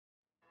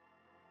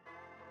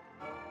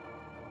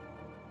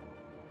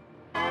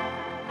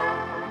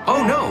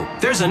Oh no,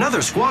 there's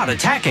another squad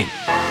attacking.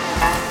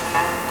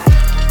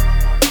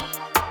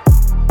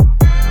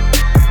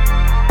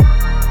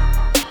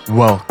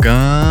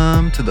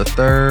 Welcome to the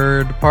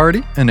Third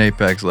Party, an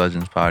Apex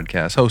Legends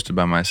podcast hosted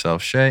by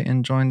myself, Shay,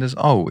 and joined as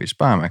always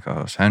by my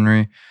co-host,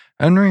 Henry.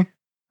 Henry,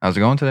 how's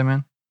it going today,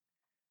 man?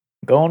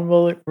 Going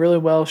really, really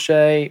well,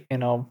 Shay.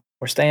 We're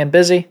staying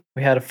busy.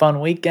 We had a fun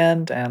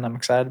weekend, and I'm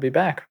excited to be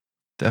back.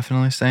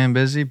 Definitely staying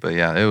busy, but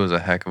yeah, it was a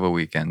heck of a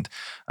weekend.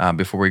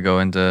 Before we go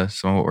into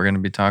some of what we're going to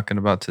be talking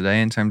about today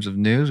in terms of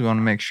news, we want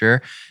to make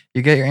sure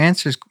you get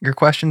your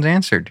questions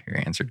answered.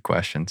 Your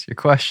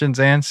questions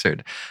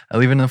answered.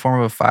 Leave it in the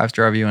form of a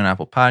 5-star review on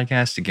Apple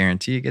Podcasts to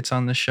guarantee it gets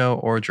on the show,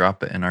 or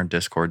drop it in our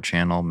Discord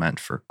channel meant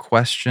for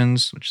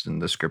questions, which is in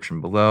the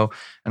description below.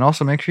 And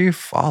also make sure you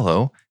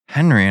follow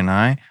Henry and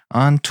I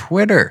on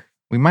Twitter.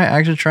 We might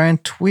actually try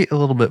and tweet a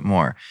little bit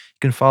more.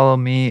 You can follow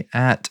me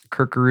at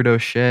Kirkarudo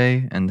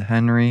Shea and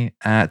Henry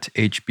at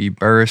HB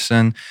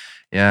Burrison.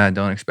 Yeah, I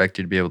don't expect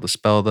you to be able to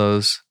spell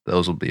those.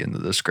 Those will be in the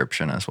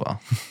description as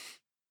well.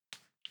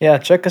 Yeah,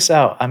 check us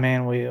out. I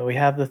mean, we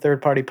have the Third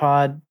Party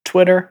Pod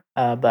Twitter,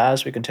 but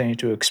as we continue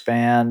to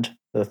expand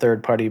the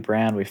third party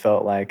brand, we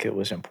felt like it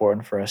was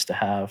important for us to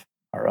have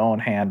our own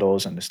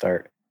handles and to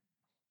start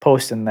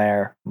posting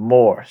there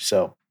more.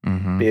 So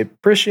we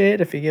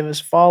appreciate if you give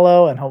us a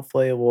follow, and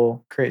hopefully it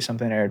will create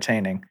something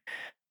entertaining.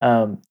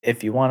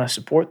 If you want to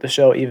support the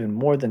show even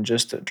more than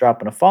just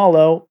dropping a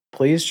follow,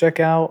 please check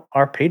out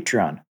our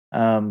Patreon.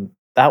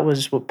 That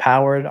was what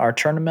powered our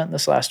tournament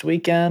this last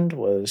weekend,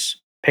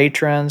 was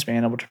patrons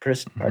being able to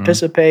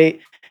participate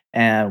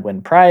and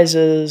win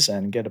prizes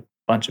and get a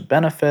bunch of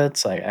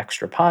benefits like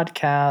extra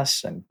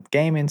podcasts and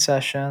gaming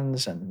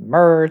sessions and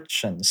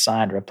merch and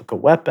signed replica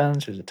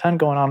weapons. There's a ton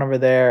going on over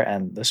there,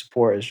 and the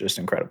support is just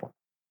incredible.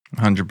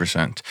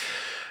 100%.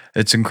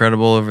 It's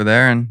incredible over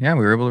there. And yeah,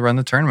 we were able to run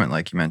the tournament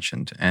like you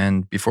mentioned.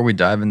 And before we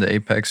dive into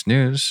Apex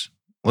news,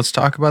 let's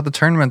talk about the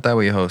tournament that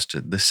we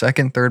hosted. The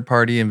second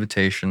third-party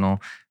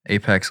invitational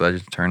Apex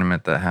Legends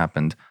tournament that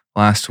happened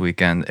last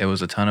weekend. It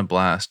was a ton of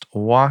blast.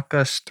 Walk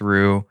us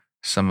through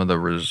some of the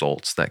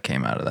results that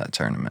came out of that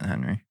tournament,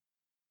 Henry.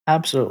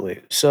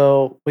 Absolutely.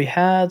 So we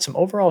had some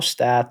overall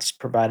stats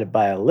provided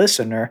by a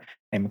listener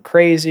named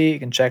Crazy. You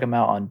can check them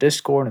out on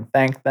Discord and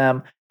thank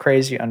them.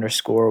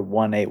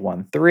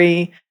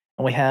 Crazy_1813.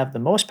 And we have the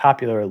most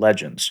popular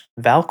legends.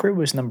 Valkyrie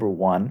was number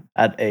one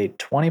at a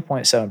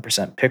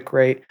 20.7% pick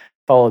rate,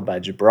 followed by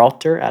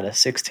Gibraltar at a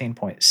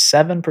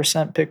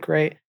 16.7% pick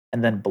rate,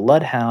 and then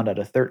Bloodhound at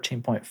a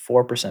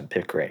 13.4%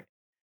 pick rate.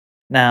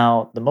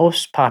 Now, the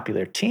most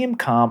popular team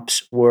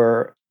comps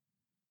were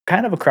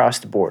kind of across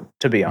the board,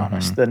 to be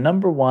honest. The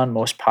number one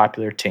most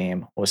popular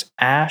team was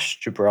Ashe,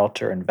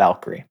 Gibraltar, and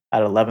Valkyrie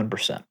at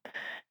 11%. And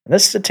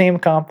this is a team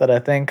comp that I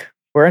think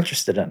we're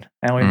interested in,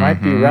 and we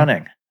might be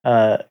running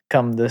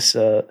come this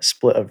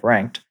split of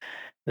ranked.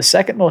 The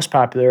second most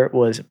popular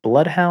was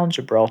Bloodhound,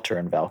 Gibraltar,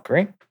 and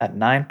Valkyrie at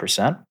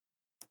 9%.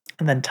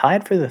 And then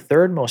tied for the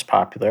third most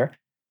popular,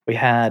 we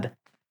had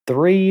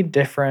three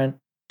different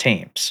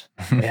teams.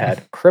 We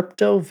had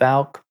Crypto,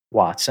 Valk,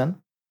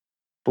 Watson,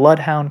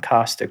 Bloodhound,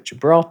 Caustic,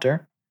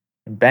 Gibraltar,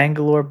 and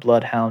Bangalore,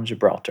 Bloodhound,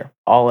 Gibraltar,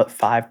 all at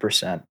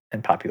 5%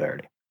 in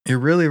popularity. You're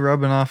really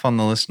rubbing off on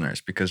the listeners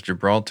because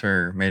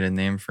Gibraltar made a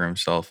name for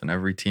himself in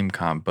every team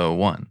comp but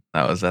one.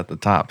 That was at the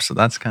top. So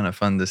that's kind of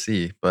fun to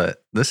see.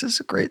 But this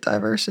is a great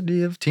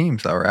diversity of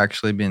teams that were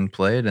actually being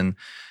played, and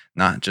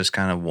not just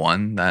kind of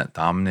one that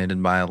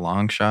dominated by a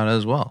long shot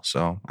as well.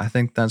 So I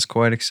think that's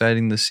quite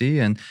exciting to see.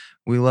 And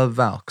we love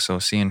Valk. So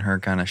seeing her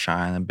kind of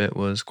shine a bit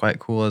was quite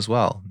cool as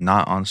well.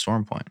 Not on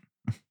Stormpoint.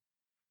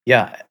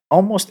 Yeah,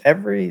 almost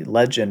every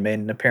legend made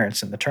an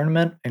appearance in the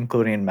tournament,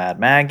 including Mad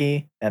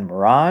Maggie and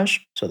Mirage.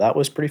 So that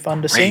was pretty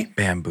fun to see. Great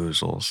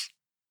bamboozles.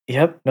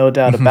 Yep, no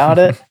doubt about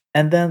it.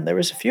 And then there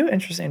was a few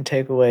interesting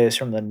takeaways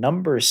from the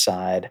numbers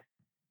side.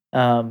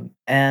 And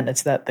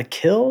it's that the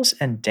kills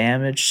and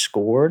damage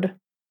scored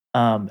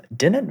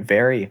didn't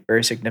vary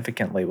very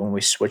significantly when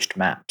we switched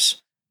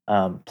maps.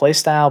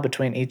 Playstyle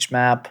between each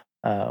map,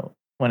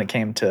 when it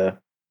came to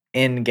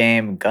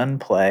in-game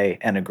gunplay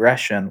and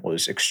aggression,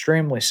 was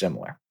extremely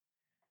similar.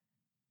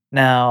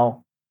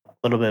 Now, a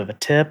little bit of a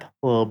tip,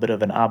 a little bit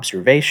of an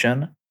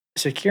observation.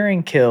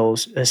 Securing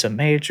kills is a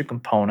major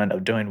component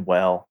of doing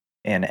well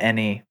in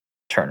any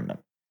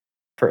tournament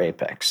for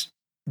Apex.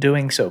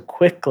 Doing so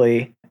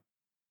quickly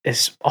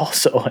is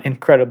also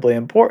incredibly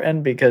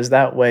important because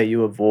that way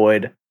you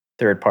avoid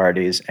third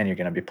parties and you're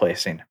going to be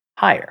placing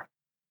higher.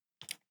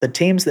 The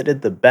teams that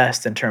did the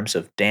best in terms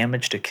of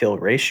damage to kill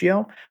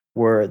ratio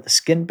were the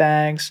Skin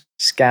Bags,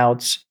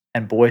 Scouts,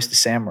 and Boys to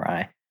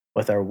Samurai,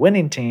 with our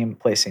winning team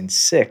placing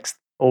 6th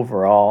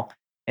overall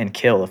in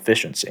kill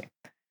efficiency.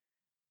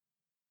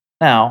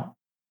 Now,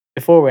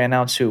 before we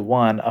announce who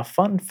won, a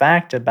fun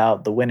fact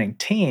about the winning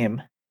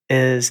team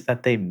is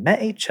that they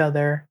met each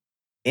other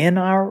in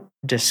our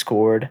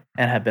Discord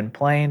and have been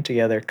playing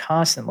together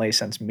constantly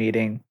since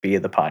meeting via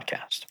the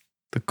podcast.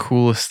 the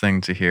coolest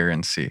thing to hear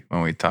and see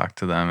when we talked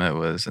to them. It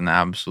was an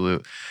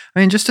absolute,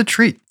 just a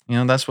treat.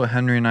 That's what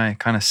Henry and I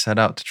kind of set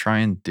out to try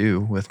and do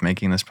with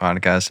making this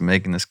podcast and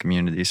making this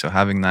community. So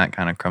having that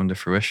kind of come to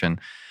fruition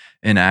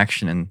in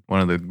action in one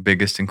of the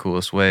biggest and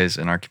coolest ways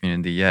in our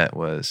community yet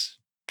was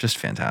just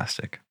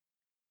fantastic.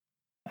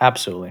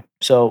 Absolutely.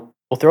 So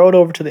we'll throw it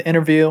over to the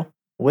interview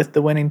with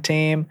the winning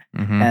team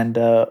and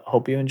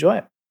hope you enjoy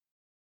it.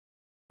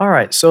 All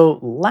right. So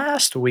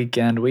last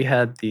weekend, we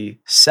had the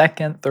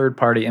second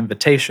third-party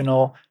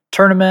invitational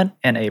tournament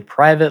in a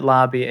private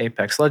lobby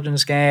Apex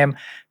Legends game.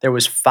 There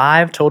was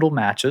 5 total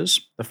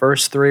matches. The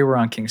first 3 were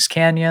on Kings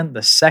Canyon.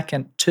 The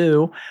second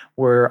 2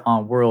 were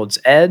on World's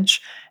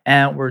Edge.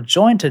 And we're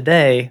joined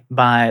today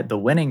by the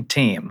winning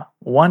team.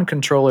 1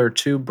 controller,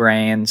 2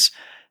 brains.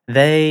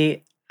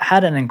 They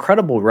had an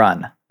incredible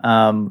run.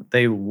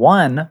 They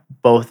won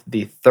both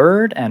the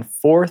 3rd and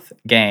 4th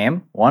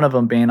game, one of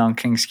them being on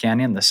Kings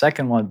Canyon, the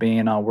second one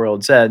being on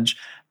World's Edge.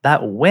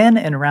 That win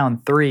in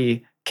round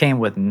 3 came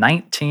with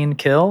 19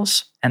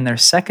 kills, and their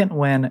second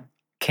win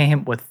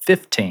came with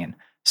 15.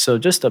 So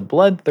just a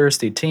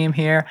bloodthirsty team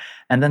here,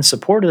 and then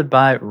supported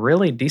by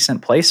really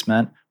decent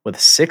placement with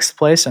 6th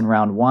place in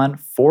round 1,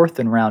 4th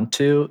in round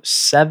 2,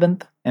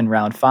 7th in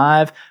round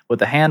 5,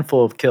 with a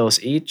handful of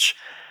kills each.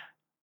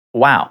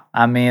 Wow.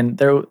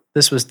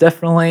 This was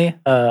definitely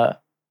a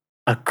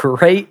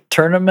great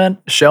tournament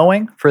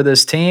showing for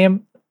this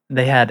team.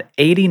 They had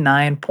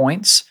 89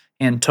 points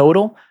in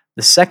total.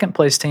 The second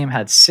place team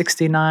had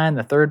 69.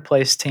 The third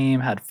place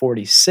team had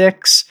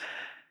 46.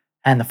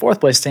 And the fourth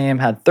place team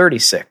had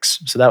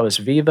 36. So that was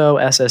Vivo,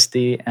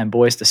 SSD, and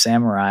Boys to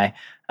Samurai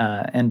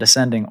in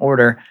descending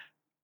order.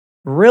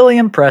 Really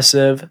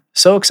impressive.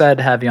 So excited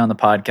to have you on the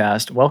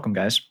podcast. Welcome,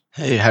 guys.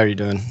 Hey, how are you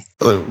doing?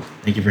 Hello.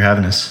 Thank you for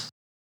having us.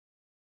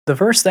 The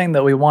first thing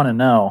that we want to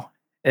know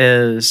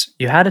is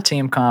you had a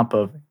team comp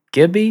of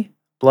Gibby,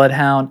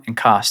 Bloodhound, and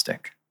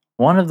Caustic.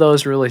 One of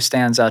those really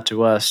stands out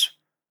to us.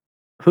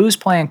 Who's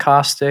playing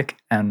Caustic,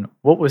 and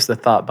what was the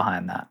thought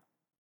behind that?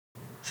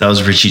 So that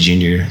was Richie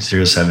Jr.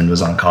 07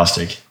 was on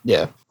Caustic.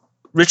 Yeah.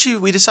 Richie,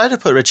 we decided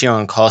to put Richie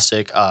on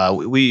Caustic.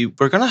 We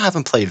were going to have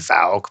him play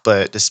Valk,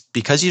 but just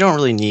because you don't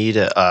really need,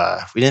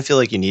 we didn't feel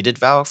like you needed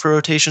Valk for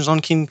rotations on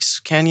Kings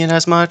Canyon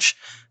as much.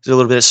 It's a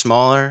little bit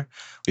smaller.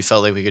 We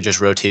felt like we could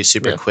just rotate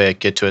super quick,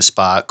 get to a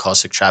spot,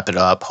 Caustic trap it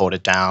up, hold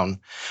it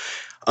down.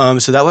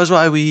 So that was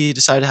why we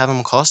decided to have him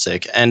on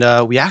Caustic.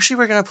 And we actually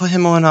were going to put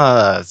him on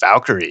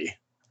Valkyrie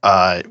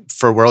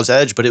for World's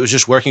Edge, but it was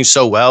just working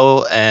so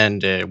well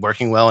and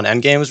working well in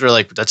endgames. We're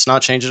like, let's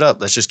not change it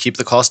up. Let's just keep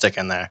the Caustic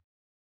in there.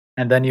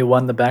 And then you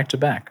won the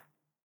back-to-back.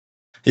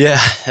 Yeah,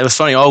 it was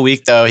funny. All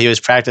week, though, he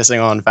was practicing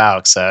on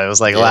Valk, so it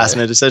was like a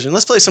last-minute decision.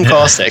 Let's play some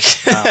Caustic.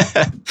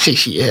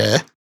 Yeah.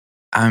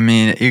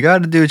 You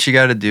got to do what you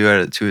got to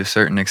do to a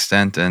certain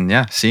extent. And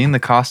yeah, seeing the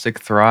Caustic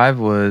thrive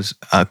was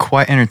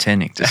quite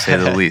entertaining, to say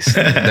the least.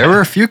 There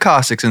were a few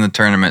Caustics in the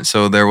tournament,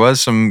 so there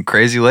was some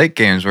crazy late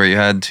games where you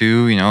had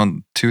 3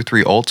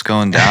 ults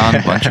going down,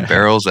 a bunch of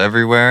barrels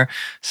everywhere.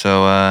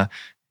 So,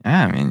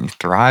 you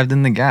thrived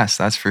in the gas,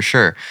 that's for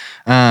sure.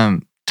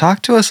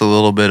 Talk to us a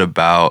little bit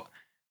about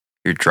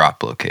your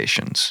drop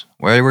locations.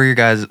 Where were your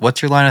guys?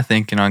 What's your line of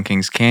thinking on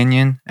Kings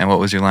Canyon, and what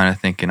was your line of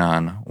thinking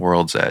on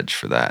World's Edge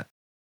for that?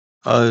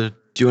 Do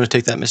you want to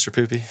take that, Mr.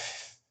 Poopy?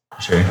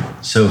 Sure.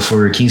 So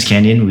for Kings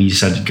Canyon, we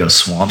decided to go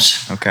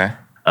swamps. Okay.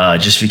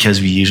 Just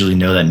because we usually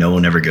know that no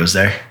one ever goes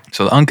there.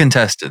 So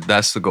uncontested,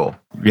 that's the goal.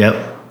 Yep.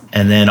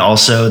 And then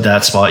also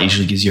that spot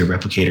usually gives you a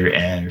replicator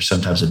and or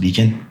sometimes a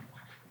beacon.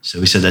 So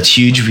we said that's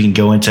huge. We can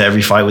go into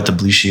every fight with the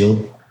blue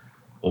shield,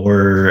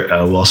 or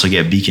we'll also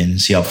get a beacon and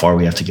see how far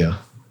we have to go.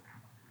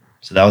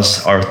 So that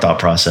was our thought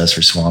process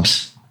for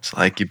swamps. It's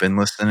like you've been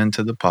listening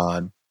to the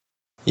pod.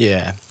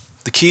 Yeah.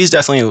 The keys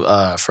definitely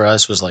for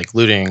us was like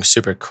looting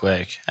super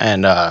quick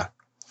and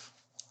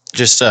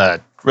just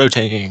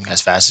rotating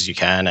as fast as you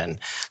can and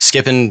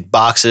skipping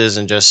boxes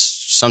and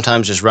just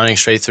sometimes just running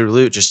straight through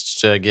loot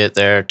just to get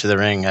there to the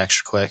ring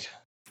extra quick.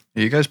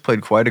 You guys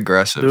played quite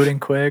aggressive.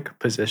 Looting quick,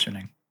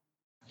 positioning.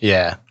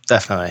 Yeah,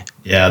 definitely.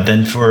 Yeah,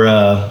 then for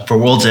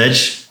World's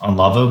Edge on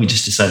Lava, we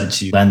just decided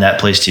to land that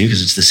place too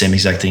because it's the same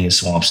exact thing as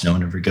swamps. No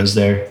one ever goes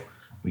there.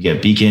 We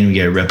get beacon, we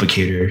get a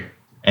replicator.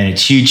 And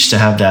it's huge to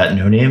have that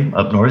no name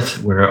up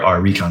north where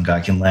our recon guy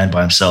can land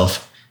by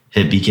himself,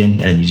 hit beacon,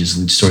 and he just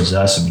leads towards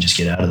us and we just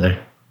get out of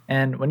there.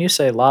 And when you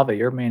say lava,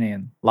 you're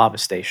meaning lava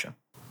station.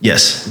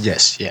 Yes.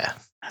 Yes, yeah.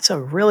 That's a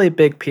really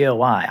big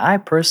POI. I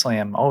personally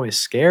am always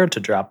scared to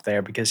drop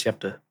there because you have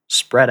to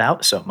spread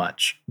out so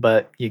much,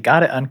 but you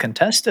got it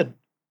uncontested.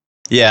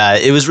 Yeah,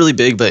 it was really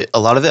big, but a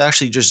lot of it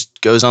actually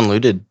just goes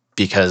unlooted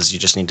because you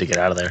just need to get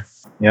out of there.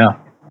 Yeah.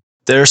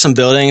 There are some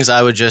buildings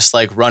I would just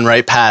like run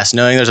right past,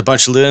 knowing there's a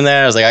bunch of loot in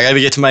there. I was like, I got to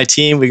get to my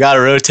team. We got to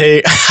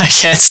rotate. I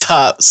can't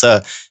stop.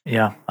 So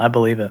yeah, I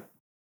believe it.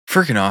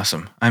 Freaking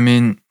awesome.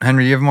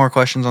 Henry, do you have more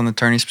questions on the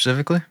tourney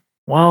specifically?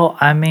 Well,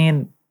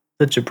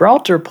 the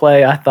Gibraltar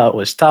play I thought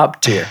was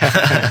top tier.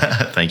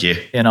 Thank you.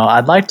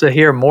 I'd like to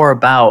hear more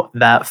about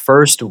that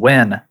first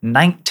win,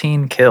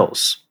 19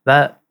 kills.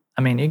 That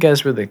I mean, you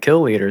guys were the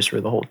kill leaders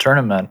for the whole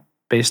tournament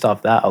based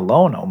off that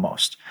alone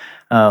almost.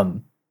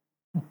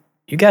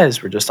 You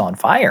guys were just on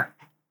fire.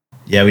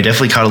 Yeah, we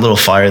definitely caught a little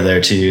fire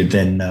there too.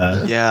 Then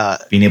Yeah.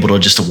 being able to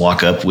just to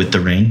walk up with the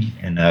ring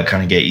and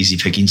kind of get easy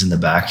pickings in the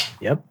back.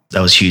 Yep.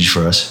 That was huge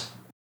for us.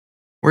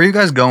 Were you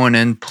guys going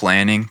in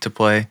planning to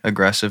play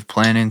aggressive,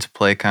 planning to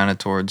play kind of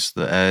towards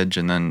the edge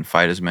and then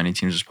fight as many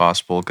teams as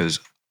possible? Because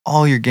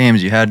all your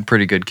games, you had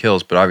pretty good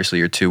kills, but obviously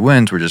your 2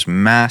 wins were just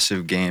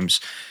massive games.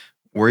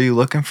 Were you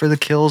looking for the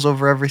kills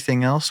over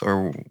everything else,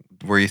 or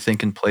were you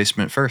thinking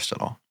placement first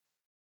at all?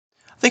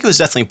 I think it was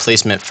definitely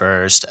placement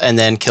first and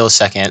then kill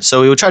second.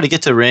 So we would try to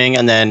get to ring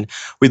and then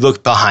we'd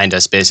look behind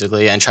us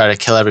basically and try to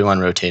kill everyone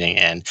rotating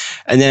in.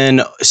 And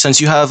then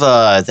since you have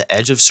the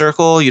edge of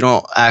circle, you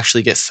don't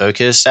actually get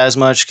focused as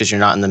much because you're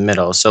not in the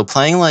middle. So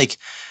playing like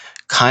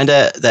kind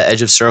of the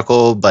edge of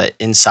circle, but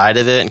inside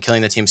of it and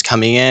killing the teams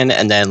coming in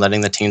and then letting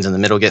the teams in the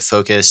middle get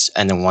focused.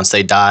 And then once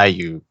they die,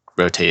 you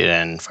rotate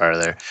in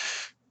farther.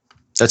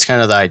 That's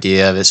kind of the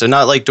idea of it. So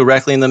not like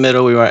directly in the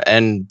middle,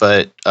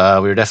 but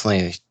we were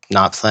definitely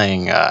not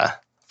playing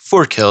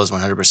 4 kills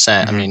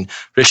 100%. I mean,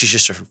 Richie's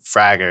just a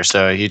fragger,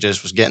 so he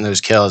just was getting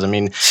those kills. I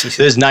mean,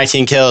 there's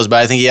 19 kills, but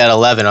I think he had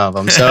 11 of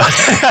them. So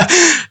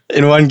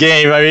in one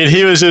game, I mean,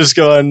 he was just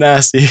going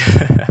nasty.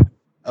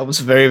 I was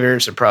very,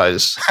 very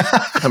surprised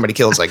how many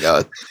kills I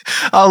got.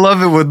 I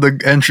love it when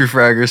the entry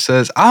fragger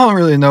says, I don't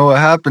really know what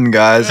happened,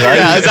 guys.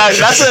 Yeah, exactly.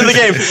 That's in the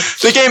game.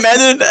 The game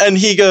ended, and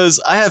he goes,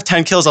 I have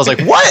 10 kills. I was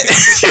like, what?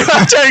 You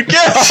have 10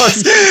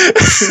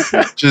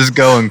 kills? Just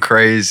going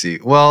crazy.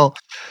 Well,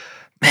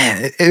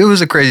 man, it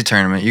was a crazy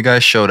tournament. You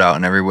guys showed out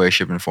in every way,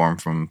 shape, and form,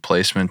 from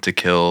placement to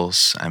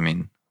kills. I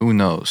mean, who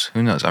knows?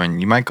 Who knows? I mean,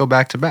 you might go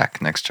back to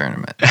back next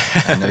tournament.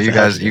 I know you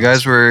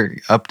guys were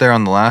up there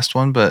on the last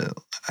one, but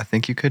I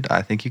think you could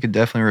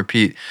definitely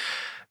repeat.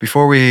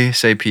 Before we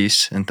say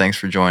peace and thanks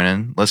for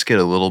joining, let's get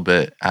a little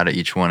bit out of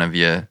each one of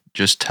you.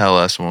 Just tell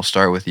us, and we'll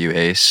start with you,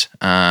 Ace.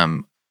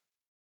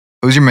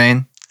 Who's your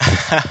main?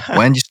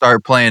 When did you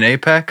start playing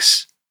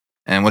Apex?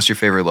 And what's your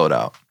favorite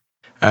loadout?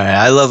 All right,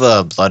 I love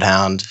a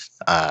Bloodhound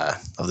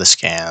of the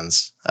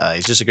scans.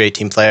 He's just a great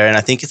team player, and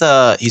I think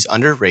he's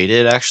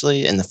underrated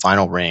actually in the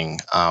final ring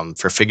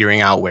for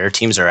figuring out where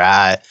teams are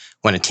at,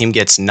 when a team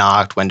gets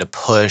knocked, when to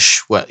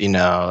push,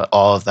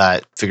 all of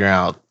that, figuring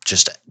out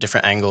just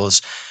different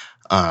angles.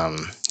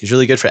 He's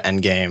really good for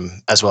end game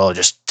as well,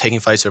 just taking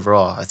fights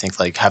overall. I think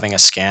like having a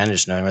scan,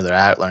 just knowing where they're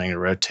at, learning to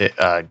rotate,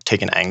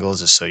 taking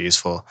angles is so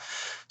useful.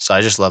 So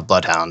I just love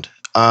Bloodhound.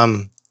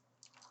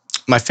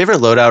 My favorite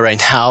loadout right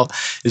now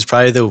is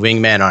probably the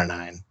Wingman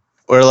R9.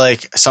 Or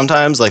like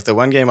sometimes, like the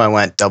one game I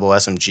went double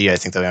SMG, I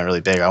think that went really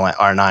big. I went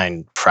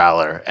R9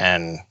 Prowler,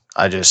 and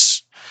I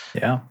just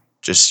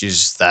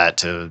use that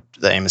to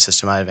the aim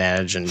assist to my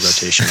advantage and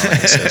rotational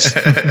aim assist.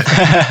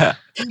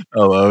 I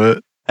love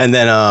it. And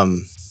then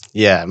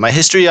my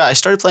history, I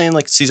started playing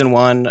like season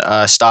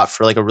 1, stopped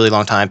for like a really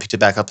long time, picked it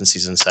back up in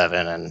season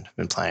 7, and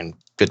been playing a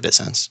good bit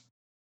since.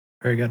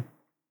 Very good.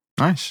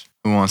 Nice.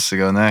 Who wants to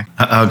go next?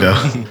 I'll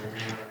go.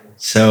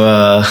 So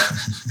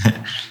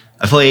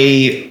I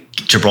play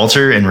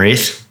Gibraltar and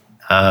Wraith.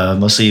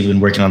 Mostly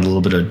been working on a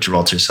little bit of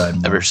Gibraltar side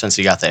more. Ever since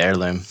you got the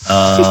heirloom.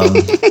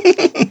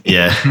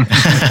 Yeah.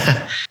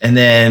 And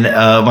then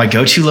my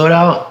go-to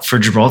loadout for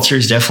Gibraltar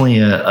is definitely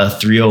a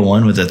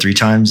 301 with a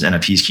 3x and a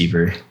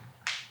Peacekeeper.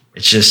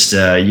 It's just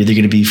you're either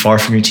going to be far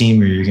from your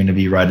team or you're going to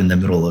be right in the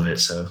middle of it.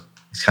 So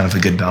it's kind of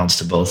a good balance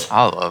to both.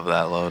 I love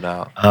that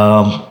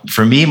loadout.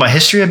 For me, my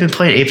history, I've been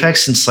playing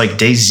Apex since like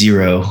day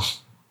 0.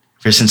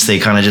 Ever since they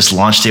kind of just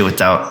launched it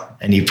without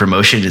any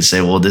promotion and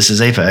say, well, this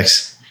is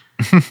Apex.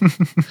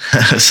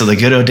 So the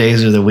good old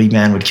days where the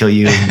wingman would kill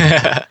you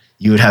and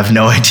you would have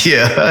no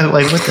idea.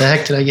 Like, what the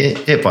heck did I get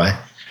hit by?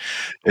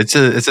 It's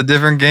a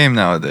different game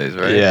nowadays,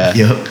 right? Yeah.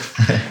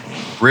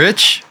 Yep.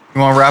 Rich, you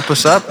want to wrap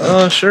us up?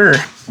 Oh, sure.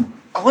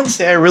 I wouldn't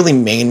say I really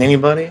main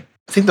anybody.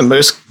 I think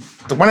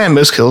the one I have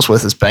most kills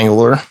with is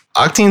Bangalore.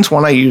 Octane's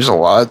one I use a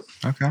lot.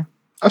 Okay.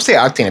 I'd say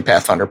Octane and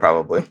Pathfinder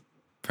probably.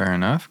 Fair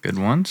enough. Good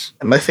ones.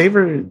 And my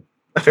favorite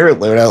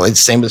loadout, like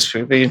same as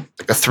Poopy,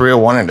 like a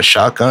 301 and a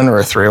shotgun or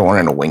a 301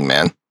 and a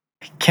wingman.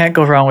 Can't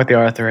go wrong with the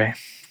R3.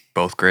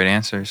 Both great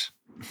answers.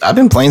 I've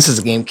been playing since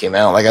the game came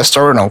out. Like I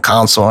started on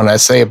console, and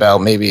I'd say about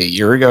maybe a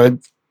year ago,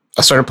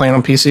 I started playing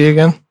on PC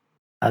again.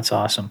 That's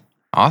awesome.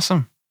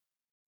 Awesome.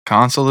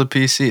 Console to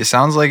PC. It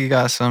sounds like you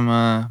got some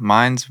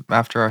minds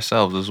after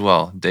ourselves as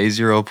well. Day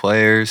 0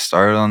 players,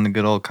 started on the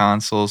good old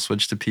console,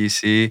 switched to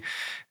PC.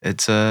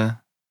 It's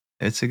a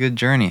good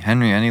journey.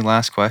 Henry, any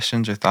last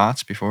questions or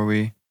thoughts before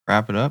we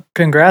wrap it up?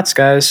 Congrats,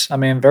 guys. I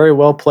mean, very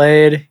well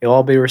played. You'll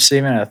all be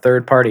receiving a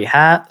third-party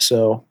hat,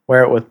 so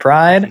wear it with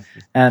pride,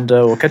 and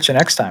we'll catch you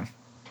next time.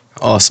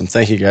 Awesome.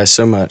 Thank you guys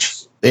so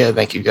much. Yeah,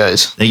 thank you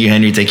guys. Thank you,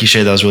 Henry. Thank you,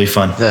 Shay. That was really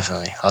fun.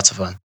 Definitely. Lots of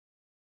fun.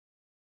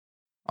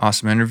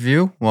 Awesome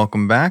interview.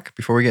 Welcome back.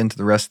 Before we get into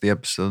the rest of the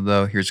episode,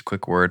 though, here's a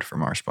quick word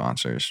from our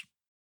sponsors.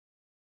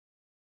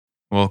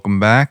 Welcome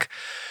back.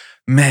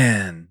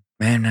 Man,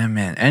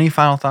 Man. Any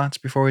final thoughts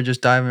before we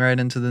just dive right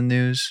into the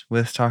news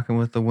with talking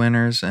with the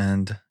winners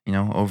and,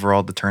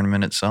 overall the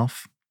tournament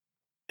itself?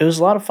 It was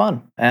a lot of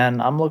fun, and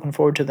I'm looking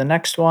forward to the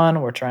next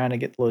one. We're trying to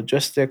get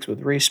logistics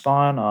with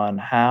Respawn on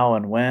how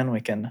and when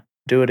we can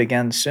do it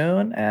again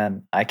soon,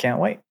 and I can't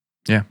wait.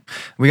 Yeah.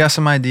 We got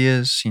some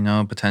ideas,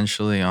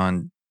 potentially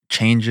on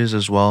changes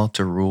as well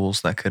to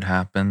rules that could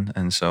happen.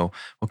 And so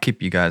we'll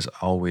keep you guys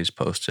always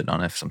posted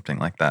on if something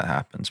like that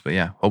happens. But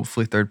yeah,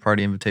 hopefully Third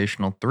Party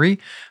Invitational 3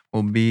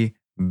 will be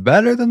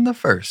better than the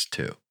first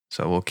two.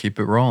 So we'll keep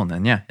it rolling.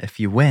 And yeah,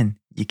 if you win,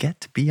 you get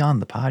to be on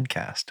the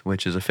podcast,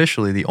 which is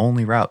officially the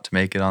only route to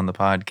make it on the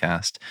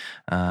podcast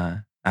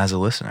as a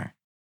listener.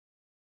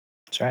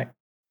 That's right.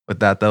 With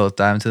that, though, let's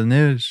dive into the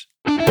news.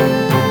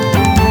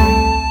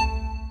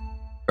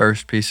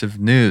 First piece of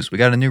news, we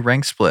got a new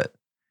rank split.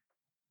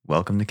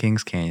 Welcome to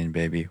Kings Canyon,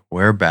 baby.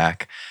 We're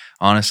back.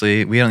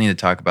 Honestly, we don't need to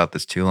talk about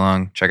this too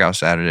long. Check out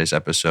Saturday's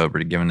episode.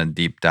 We're giving a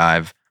deep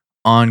dive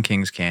on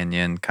Kings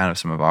Canyon, kind of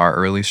some of our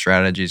early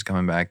strategies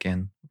coming back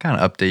in. Kind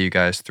of update you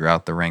guys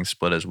throughout the rank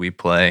split as we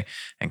play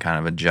and kind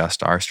of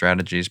adjust our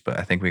strategies. But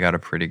I think we got a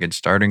pretty good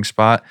starting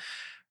spot.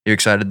 You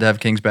excited to have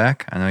Kings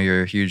back? I know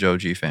you're a huge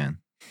OG fan.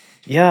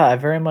 Yeah, I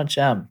very much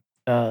am.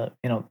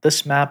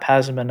 This map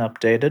hasn't been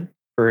updated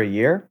for a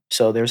year,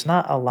 so there's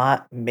not a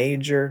lot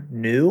major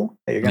new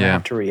that you're going to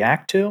have to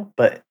react to.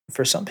 But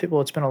for some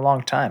people, it's been a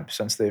long time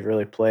since they've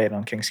really played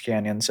on Kings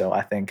Canyon. So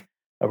I think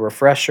a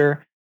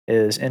refresher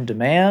is in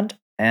demand,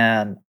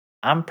 and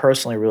I'm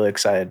personally really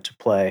excited to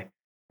play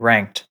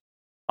ranked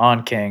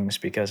on Kings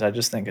because I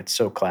just think it's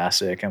so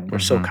classic and we're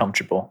so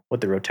comfortable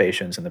with the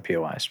rotations and the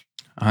POIs.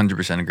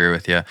 100% agree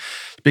with you.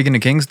 Speaking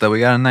of Kings, though,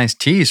 we got a nice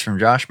tease from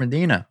Josh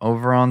Medina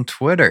over on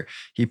Twitter.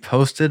 He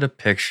posted a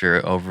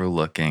picture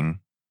overlooking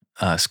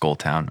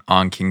Skulltown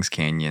on Kings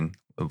Canyon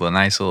with a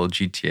nice little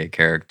GTA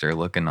character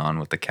looking on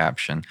with the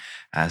caption,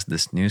 "As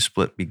this new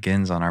split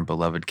begins on our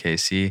beloved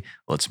KC,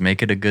 let's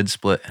make it a good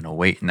split and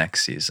await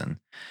next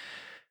season."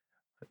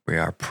 We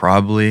are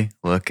probably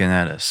looking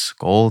at a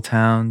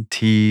Skulltown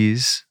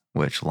tease,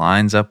 which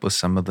lines up with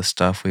some of the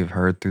stuff we've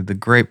heard through the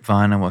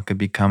grapevine and what could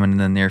be coming in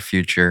the near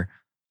future.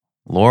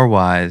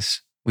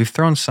 Lore-wise, we've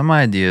thrown some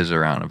ideas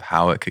around of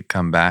how it could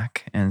come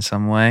back in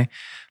some way,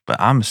 but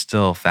I'm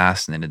still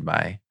fascinated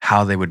by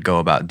how they would go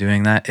about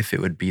doing that, if it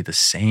would be the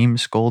same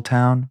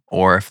Skulltown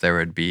or if there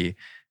would be,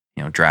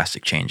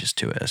 drastic changes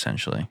to it,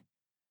 essentially.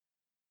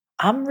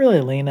 I'm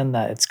really leaning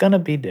that it's going to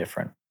be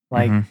different.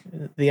 Like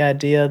the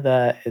idea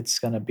that it's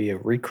going to be a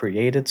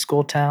recreated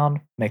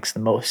Skulltown makes the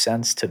most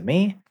sense to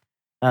me.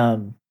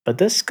 But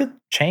this could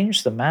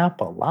change the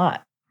map a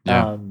lot.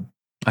 Yeah.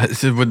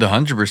 It would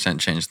 100%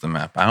 change the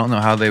map. I don't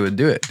know how they would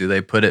do it. Do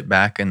they put it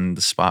back in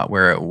the spot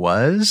where it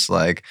was?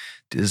 Like,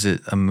 is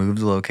it a moved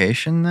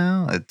location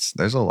now?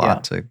 There's a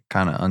lot to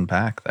kind of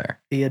unpack there.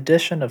 The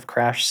addition of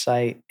Crash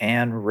Site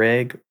and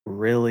Rig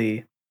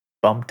really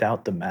bumped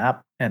out the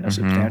map in a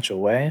substantial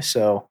way.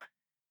 So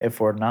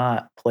if we're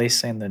not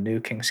placing the new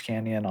Kings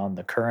Canyon on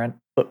the current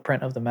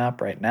footprint of the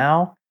map right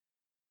now,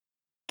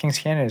 Kings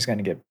Canyon is going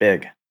to get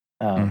big.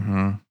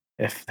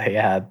 If they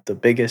add the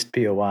biggest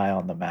POI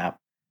on the map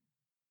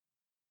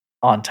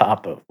on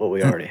top of what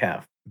we already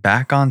have.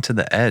 Back onto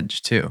the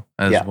edge too,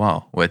 as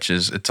well, which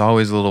is, it's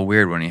always a little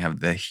weird when you have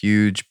the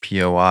huge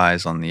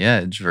POIs on the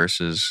edge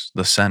versus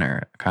the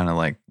center, kind of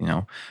like,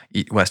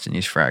 West and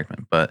East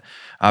fragment. But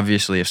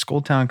obviously, if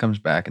Skulltown comes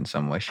back in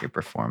some way, shape,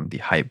 or form, the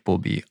hype will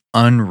be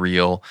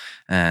unreal,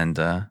 and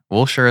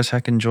we'll sure as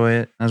heck enjoy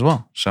it as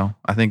well. So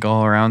I think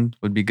all around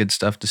would be good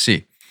stuff to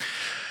see.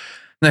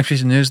 Next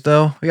piece of news,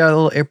 though, we got a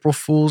little April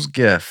Fool's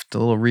gift, a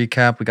little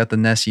recap. We got the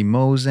Nessie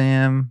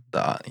Mozam.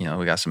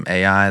 We got some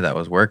AI that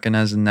was working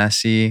as a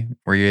Nessie.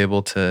 Were you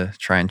able to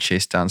try and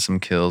chase down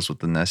some kills with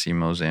the Nessie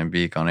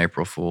Mozambique on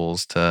April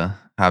Fool's to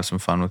have some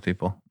fun with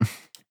people?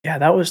 Yeah,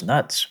 that was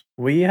nuts.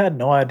 We had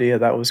no idea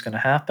that was going to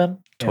happen.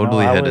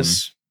 Totally hidden.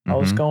 I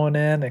was going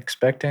in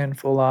expecting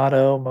full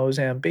auto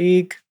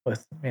Mozambique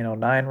with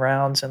 9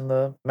 rounds in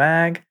the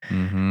mag.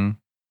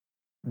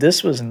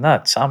 This was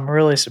nuts. I'm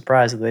really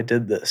surprised that they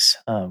did this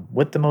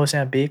with the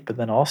Mozambique, but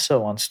then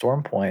also on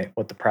Stormpoint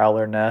with the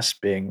Prowler nests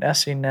being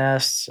Nessie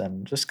nests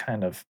and just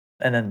kind of,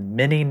 and then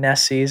mini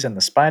Nessies and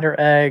the spider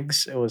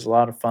eggs. It was a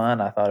lot of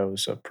fun. I thought it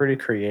was a pretty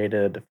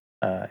creative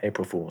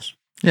April Fool's.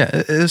 Yeah,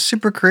 it was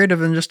super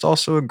creative and just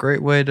also a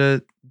great way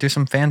to do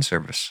some fan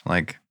service.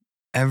 Like,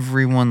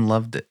 everyone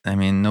loved it. I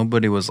mean,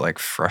 nobody was like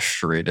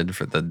frustrated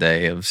for the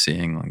day of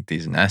seeing like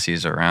these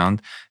Nessies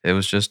around. It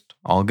was just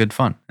all good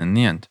fun in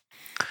the end.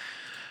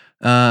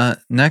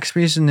 Next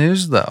piece of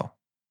news, though,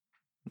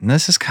 and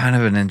this is kind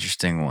of an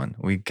interesting one.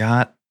 We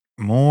got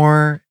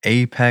more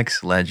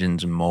Apex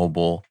Legends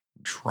mobile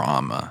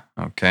drama.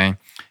 Okay,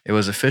 it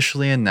was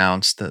officially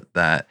announced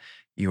that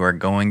you are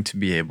going to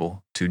be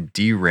able to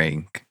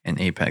derank in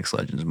Apex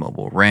Legends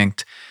mobile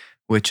ranked,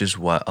 which is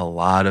what a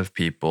lot of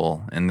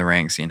people in the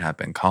rank scene have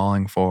been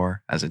calling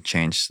for as a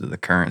change to the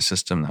current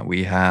system that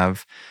we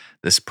have.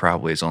 This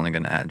probably is only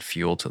going to add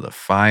fuel to the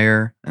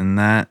fire in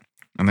that.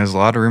 And there's a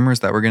lot of rumors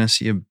that we're going to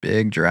see a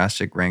big,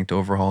 drastic ranked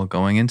overhaul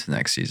going into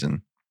next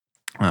season.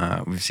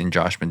 We've seen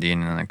Josh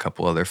Medine and a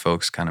couple other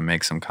folks kind of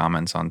make some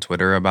comments on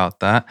Twitter about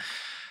that.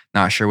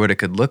 Not sure what it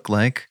could look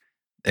like.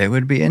 It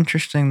would be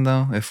interesting,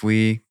 though, if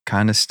we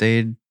kind of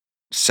stayed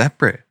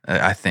separate.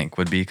 I think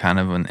would be kind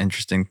of an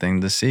interesting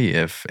thing to see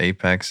if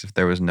Apex, if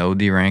there was no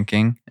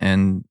deranking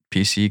in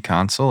PC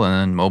console and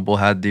then mobile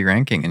had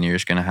deranking, and you're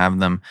just going to have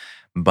them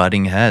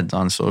butting heads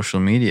on social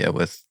media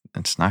with.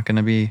 It's not going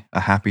to be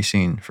a happy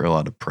scene for a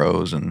lot of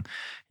pros and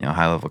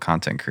high level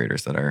content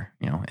creators that are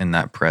in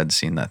that pred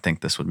scene that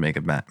think this would make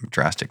a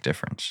drastic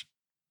difference.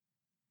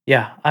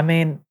 Yeah, I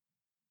mean,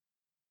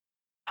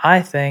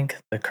 I think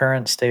the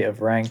current state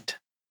of ranked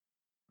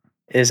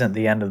isn't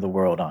the end of the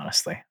world,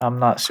 honestly. I'm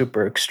not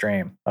super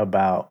extreme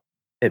about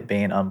it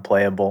being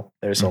unplayable.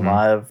 There's a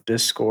lot of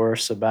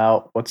discourse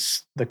about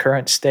what's the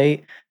current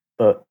state,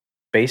 but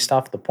based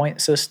off the point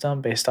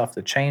system, based off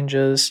the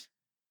changes,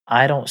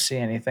 I don't see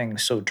anything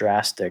so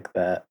drastic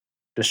that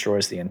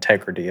destroys the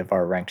integrity of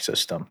our ranked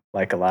system,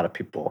 like a lot of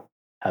people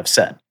have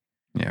said.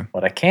 Yeah.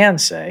 What I can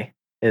say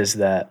is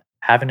that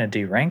having a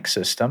derank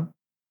system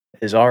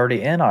is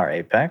already in our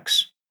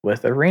Apex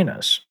with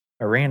arenas.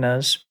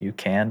 Arenas, you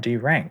can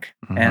derank.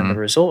 And the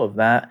result of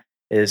that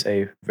is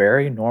a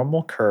very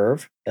normal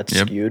curve that's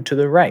skewed to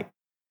the right.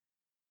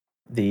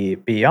 The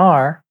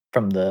BR,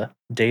 from the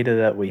data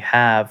that we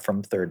have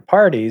from third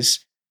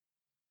parties,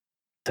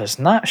 does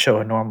not show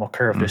a normal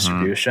curve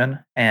distribution.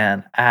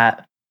 And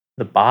at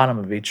the bottom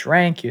of each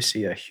rank, you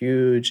see a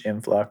huge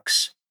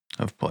influx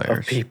of players,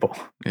 of people.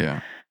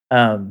 Yeah.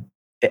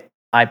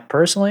 I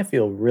personally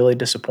feel really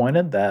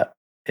disappointed that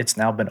it's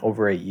now been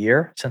over a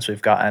year since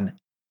we've gotten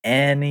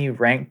any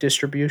rank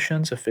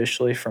distributions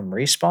officially from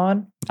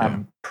Respawn. Yeah.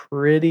 I'm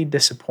pretty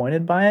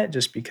disappointed by it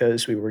just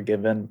because we were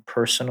given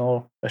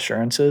personal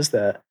assurances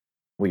that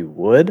we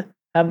would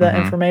have that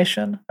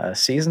information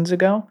seasons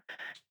ago.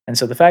 And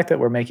so the fact that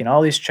we're making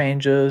all these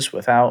changes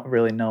without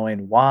really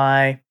knowing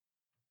why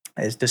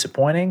is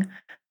disappointing.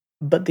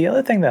 But the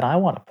other thing that I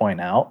want to point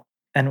out,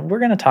 and we're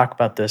going to talk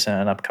about this in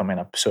an upcoming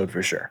episode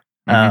for sure,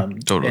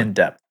 Totally. in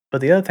depth.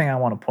 But the other thing I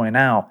want to point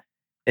out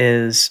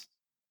is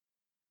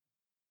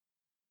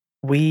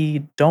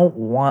we don't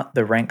want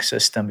the rank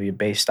system to be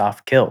based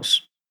off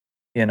kills.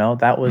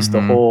 That was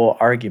the whole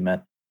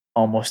argument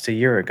almost a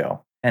year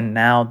ago. And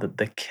now that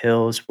the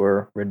kills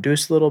were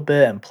reduced a little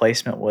bit and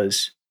placement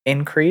was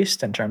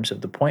increased in terms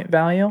of the point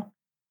value,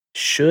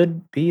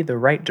 should be the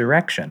right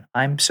direction.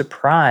 I'm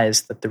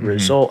surprised that the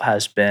result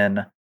has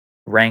been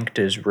ranked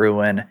as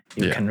ruin.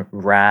 You can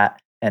rat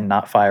and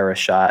not fire a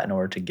shot in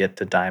order to get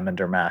to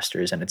diamond or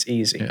masters, and it's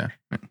easy. Yeah.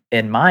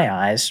 In my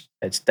eyes,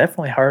 it's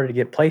definitely harder to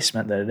get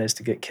placement than it is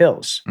to get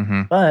kills.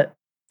 But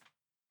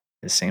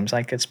it seems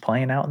like it's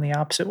playing out in the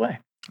opposite way.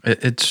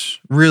 It's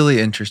really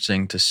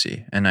interesting to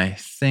see. And I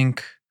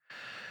think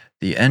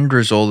the end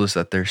result is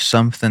that there's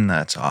something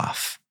that's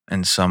off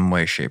in some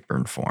way, shape,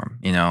 or form.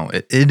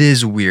 It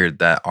is weird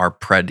that our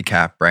pred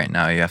cap right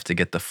now, you have to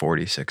get the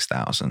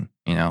 46,000,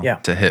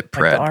 to hit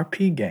pred. Like the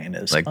RP gain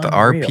is like unreal.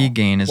 The RP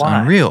gain is Why?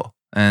 unreal.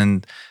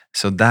 And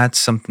so that's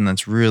something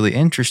that's really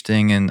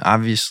interesting. And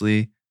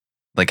obviously,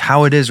 like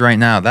how it is right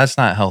now, that's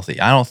not healthy.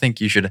 I don't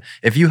think you should.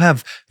 If you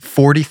have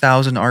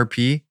 40,000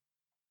 RP,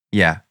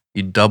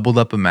 you doubled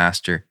up a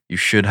master. You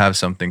should have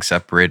something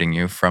separating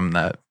you from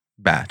that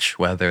batch,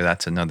 whether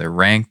that's another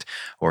ranked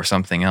or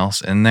something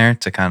else in there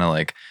to kind of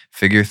like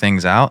figure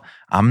things out.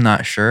 I'm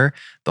not sure.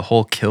 The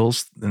whole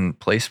kills and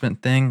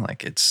placement thing,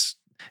 like it's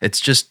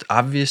just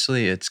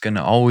obviously it's going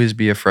to always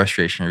be a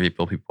frustration for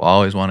people. People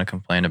always want to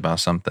complain about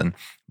something,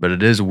 but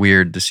it is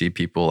weird to see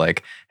people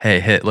like,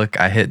 hey, look,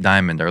 I hit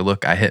diamond, or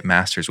look, I hit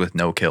masters with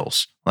no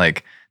kills.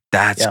 Like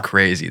that's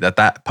crazy that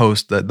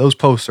those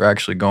posts are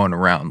actually going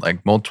around.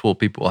 Like multiple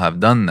people have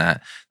done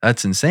that.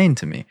 That's insane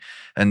to me.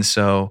 And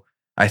so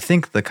I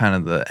think the kind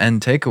of the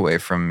end takeaway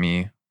from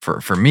me,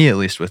 for me at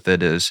least with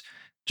it, is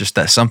just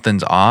that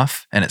something's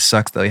off, and it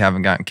sucks that they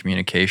haven't gotten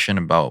communication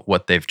about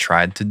what they've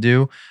tried to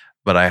do.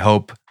 But I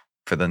hope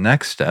for the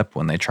next step,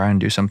 when they try and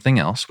do something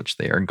else, which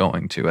they are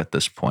going to at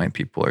this point,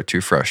 people are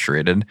too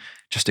frustrated,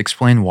 just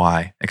explain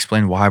why.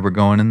 Explain why we're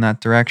going in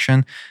that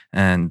direction,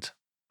 and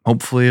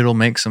hopefully it'll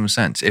make some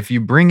sense. If you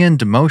bring in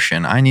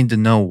demotion, I need to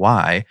know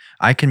why.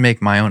 I can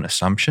make my own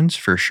assumptions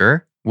for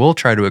sure. We'll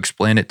try to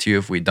explain it to you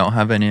if we don't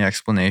have any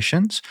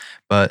explanations,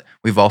 but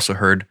we've also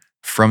heard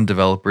from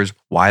developers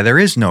why there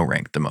is no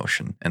rank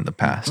demotion in the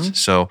past.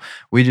 So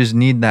we just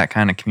need that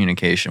kind of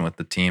communication with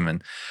the team,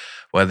 and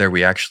whether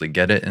we actually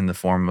get it in the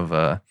form of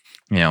a,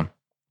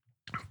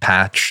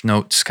 patch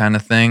notes kind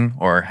of thing,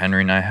 or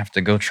Henry and I have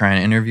to go try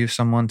and interview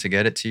someone to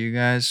get it to you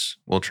guys,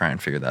 we'll try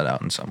and figure that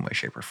out in some way,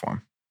 shape, or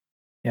form.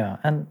 Yeah,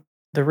 and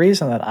the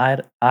reason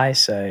that I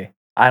say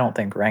I don't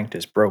think ranked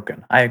is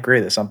broken, I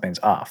agree that something's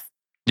off.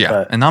 Yeah,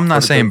 But and I'm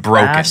not for saying the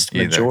broken vast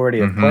either.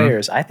 majority of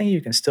players, I think you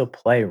can still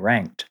play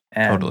ranked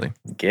and Totally.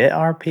 get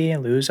RP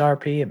and lose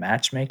RP. And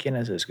matchmaking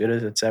is as good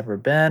as it's ever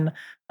been.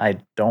 I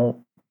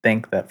don't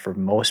think that for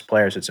most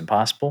players it's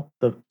impossible.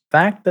 The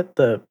fact that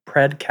the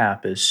pred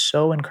cap is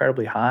so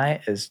incredibly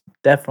high is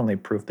definitely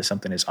proof that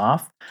something is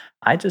off.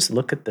 I just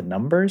look at the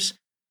numbers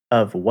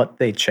of what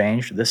they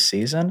changed this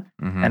season,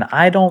 Mm-hmm. and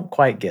I don't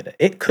quite get it.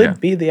 It could Yeah.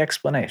 be the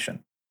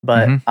explanation,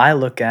 but Mhm. I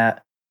look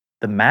at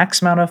the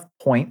max amount of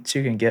points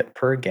you can get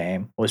per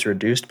game was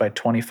reduced by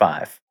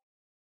 25,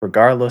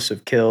 regardless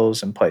of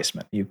kills and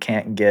placement. You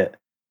can't get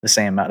the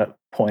same amount of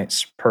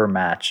points per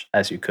match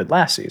as you could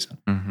last season.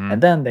 Mm-hmm.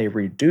 And then they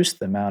reduced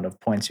the amount of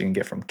points you can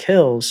get from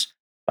kills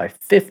by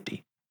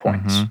 50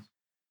 points. Mhm.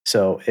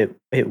 So it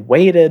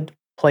weighted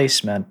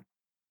placement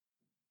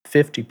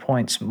 50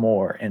 points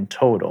more in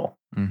total,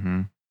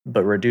 Mm-hmm.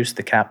 but reduced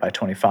the cap by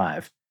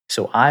 25.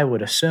 So I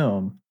would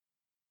assume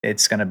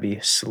it's going to be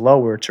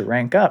slower to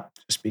rank up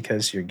just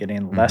because you're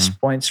getting less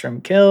points from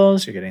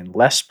kills, you're getting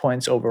less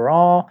points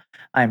overall.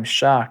 I'm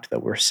shocked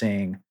that we're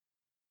seeing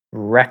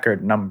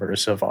record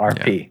numbers of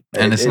RP.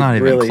 And it's It not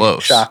even really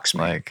close. shocks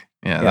me. Like,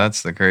 yeah, Yeah.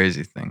 that's the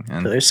crazy thing.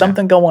 And So there's yeah.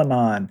 something going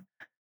on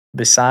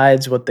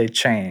besides what they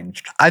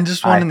changed. I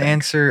just I want an think.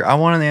 answer. I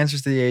want an answer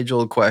to the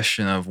age-old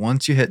question of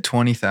once you hit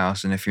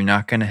 20,000, if you're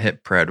not going to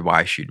hit pred,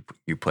 why should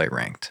you play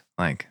ranked?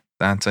 Like,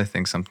 that's, I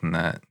think, something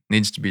that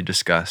needs to be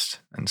discussed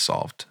and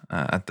solved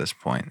at this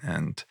point.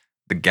 And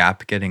the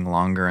gap getting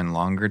longer and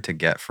longer to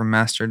get from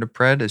master to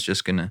pred is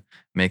just going to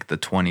make the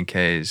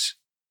 20Ks,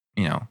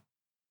 you know,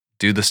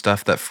 do the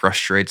stuff that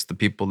frustrates the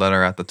people that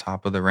are at the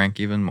top of the rank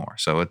even more.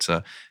 So it's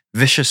a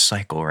vicious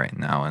cycle right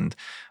now, and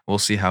we'll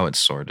see how it's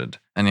sorted.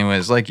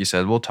 Anyways, like you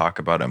said, we'll talk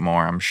about it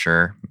more, I'm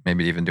sure.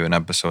 Maybe even do an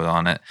episode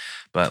on it.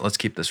 But let's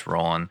keep this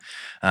rolling.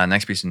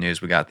 Next piece of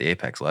news, we got the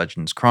Apex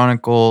Legends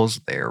Chronicles.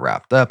 They are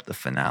wrapped up. The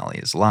finale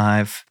is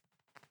live.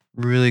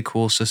 Really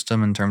cool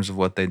system in terms of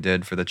what they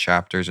did for the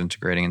chapters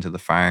integrating into the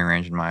firing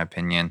range, in my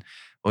opinion.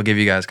 We'll give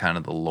you guys kind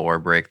of the lore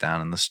breakdown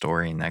and the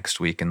story next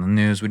week in the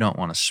news. We don't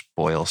want to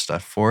spoil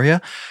stuff for you.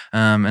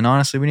 And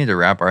honestly, we need to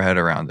wrap our head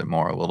around it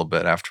more a little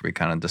bit after we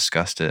kind of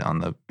discussed it on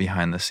the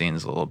behind the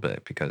scenes a little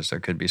bit, because there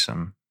could be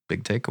some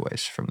big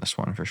takeaways from this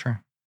one for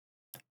sure.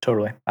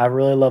 Totally. I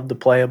really loved the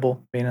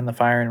playable being in the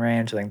firing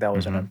range. I think that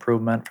was an Mhm.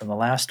 improvement from the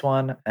last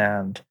one,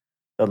 and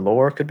the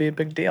lore could be a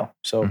big deal.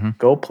 So Mhm.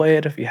 go play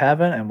it if you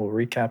haven't, and we'll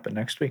recap it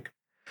next week.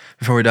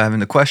 Before we dive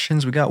into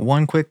questions, we got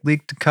one quick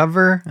leak to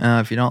cover.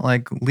 If you don't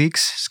like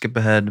leaks, skip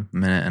ahead a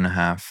minute and a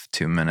half,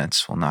 2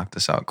 minutes. We'll knock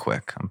this out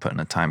quick. I'm putting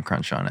a time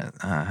crunch on it,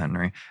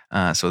 Henry.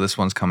 So this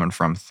one's coming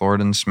from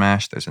Thornton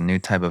Smash. There's a new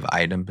type of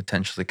item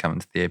potentially coming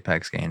to the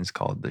Apex games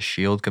called the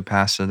Shield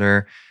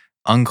Capacitor.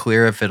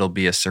 Unclear if it'll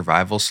be a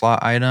survival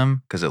slot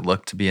item because it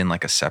looked to be in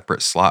like a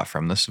separate slot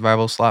from the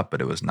survival slot,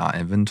 but it was not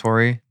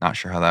inventory. Not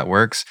sure how that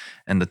works.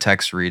 And the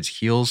text reads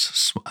heals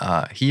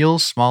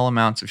small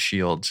amounts of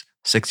shields,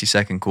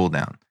 60-second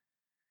cooldown.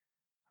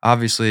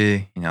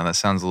 Obviously, that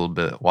sounds a little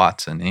bit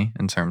Watson-y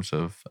in terms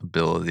of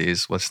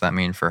abilities. What's that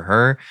mean for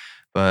her?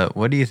 But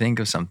what do you think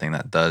of something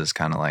that does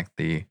kind of like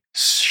the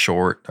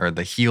short or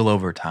the heal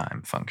over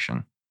time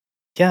function?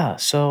 Yeah,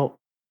 so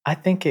I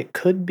think it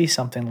could be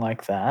something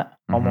like that,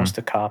 Mhm. almost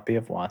a copy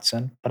of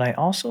Watson, but I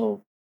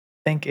also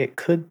think it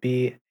could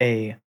be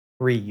a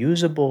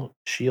reusable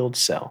shield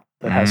cell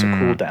that has a Mm.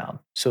 cooldown.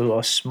 So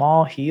a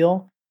small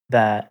heal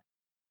that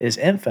is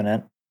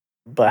infinite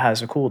but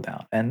has a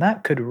cooldown. And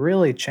that could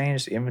really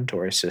change the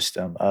inventory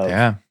system of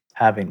Yeah.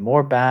 having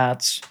more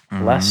bats,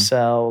 less Mhm.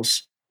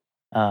 cells.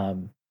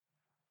 Um,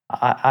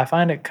 I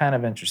find it kind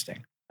of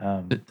interesting.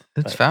 It's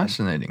But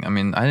fascinating. I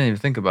mean, I didn't even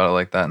think about it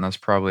like that, and that's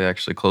probably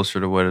actually closer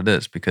to what it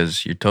is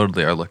because you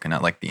totally are looking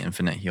at like the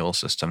infinite heal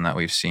system that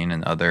we've seen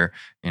in other,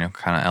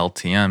 kind of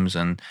LTMs.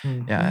 And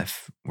yeah, Mhm.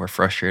 if we're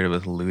frustrated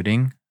with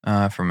looting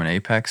from an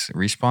Apex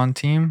respawn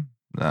team,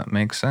 that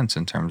makes sense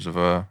in terms of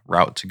a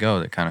route to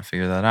go to kind of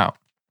figure that out.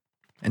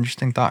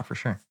 Interesting thought for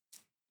sure.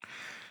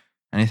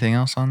 Anything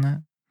else on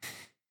that?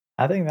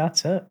 I think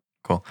that's it.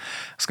 Cool.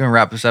 Let's go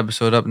wrap this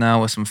episode up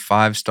now with some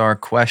 5-star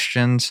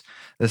questions.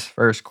 This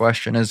first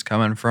question is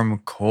coming from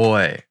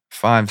Koi.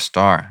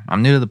 5-star.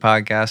 I'm new to the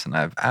podcast and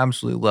I've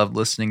absolutely loved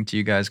listening to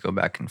you guys go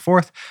back and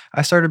forth.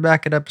 I started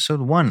back at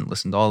episode 1,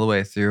 listened all the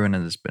way through, and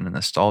it has been a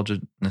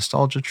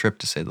nostalgia trip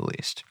to say the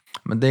least.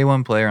 I'm a day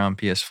one player on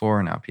PS4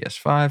 and now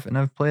PS5, and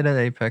I've played at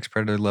Apex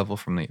Predator level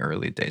from the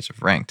early days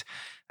of Ranked.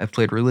 I've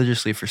played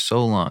religiously for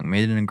so long,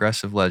 made an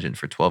aggressive legend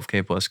for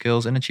 12k plus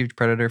kills, and achieved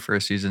Predator for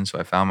a season, so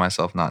I found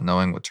myself not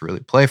knowing what to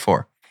really play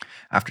for.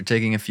 After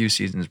taking a few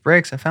seasons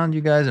breaks, I found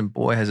you guys, and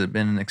boy, has it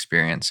been an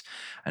experience.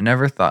 I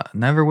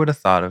never would have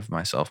thought of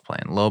myself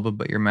playing Loba,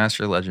 but your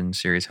Master Legend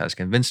series has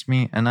convinced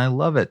me, and I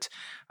love it.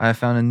 I have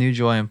found a new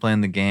joy in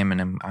playing the game,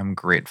 and I'm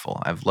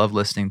grateful. I've loved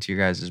listening to you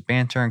guys'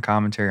 banter and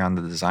commentary on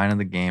the design of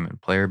the game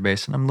and player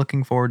base, and I'm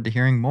looking forward to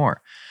hearing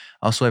more.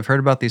 Also, I've heard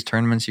about these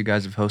tournaments you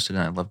guys have hosted, and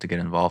I'd love to get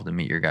involved and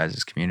meet your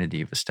guys' community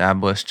you've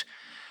established.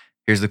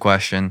 Here's the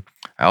question.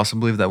 I also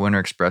believe that Winter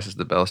Express is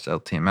the best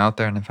LTM out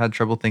there, and I've had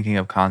trouble thinking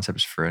of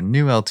concepts for a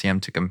new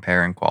LTM to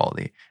compare in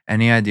quality.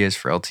 Any ideas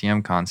for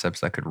LTM concepts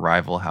that could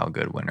rival how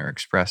good Winter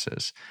Express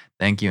is?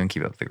 Thank you, and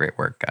keep up the great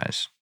work,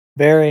 guys.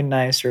 Very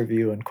nice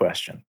review and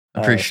question.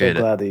 So Appreciate it.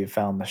 glad that you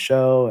found the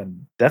show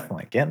and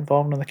definitely get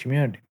involved in the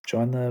community.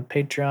 Join the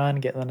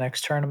Patreon, get in the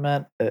next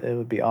tournament. It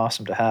would be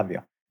awesome to have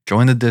you.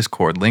 Join the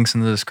Discord. Links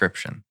in the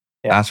description.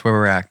 Yeah. That's where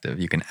we're active.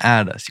 You can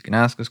add us. You can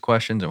ask us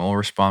questions, and we'll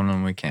respond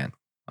when we can.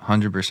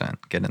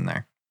 100%. Get in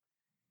there.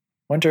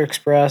 Winter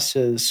Express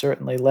is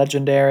certainly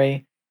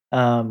legendary.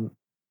 Other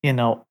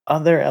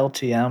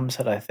LTMs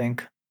that I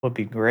think would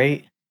be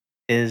great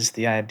is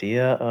the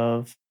idea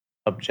of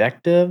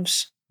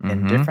objectives in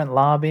Mm-hmm. different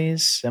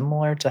lobbies,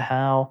 similar to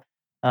how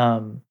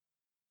um,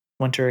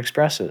 Winter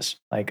Express is.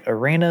 Like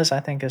arenas, I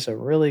think is a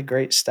really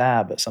great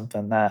stab at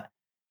something that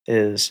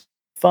is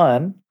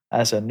fun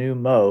as a new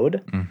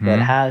mode that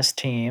Mm-hmm. has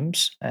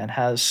teams and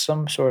has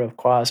some sort of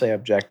quasi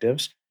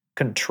objectives.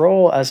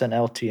 Control as an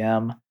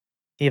LTM,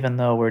 even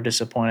though we're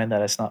disappointed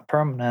that it's not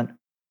permanent,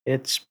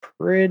 it's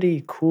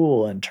pretty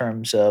cool in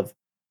terms of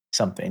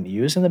something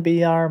using the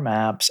BR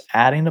maps,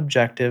 adding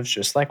objectives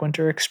just like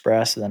Winter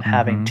Express, and then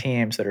having Mm-hmm.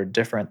 teams that are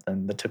different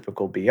than the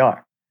typical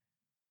BR.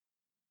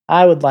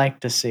 I would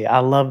like to see. I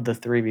love the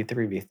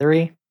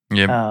 3v3v3.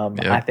 Yep.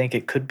 I think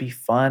it could be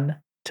fun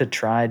to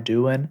try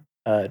doing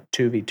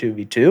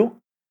 2v2v2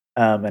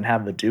 and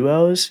have the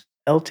duos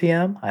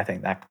LTM. I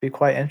think that could be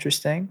quite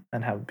interesting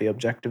and have it be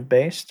objective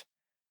based.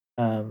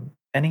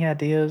 Any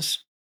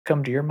ideas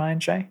come to your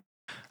mind, Jay?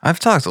 I've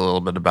talked a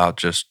little bit about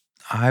just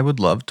I would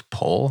love to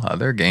pull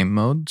other game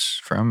modes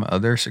from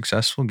other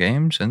successful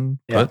games and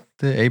Yeah. put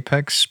the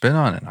Apex spin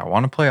on it. I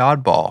want to play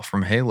Oddball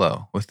from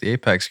Halo with the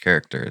Apex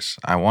characters.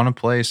 I want to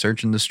play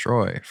Search and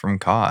Destroy from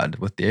COD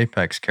with the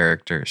Apex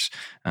characters.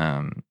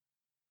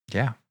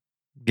 Yeah.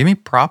 Give me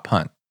Prop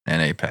Hunt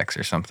and Apex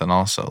or something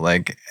also.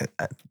 Like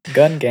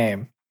Gun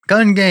game.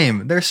 gun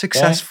game. They're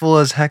successful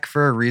as heck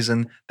for a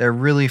reason. They're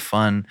really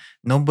fun.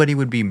 Nobody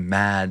would be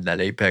mad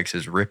that Apex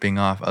is ripping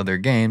off other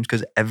games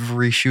because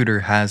every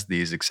shooter has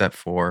these except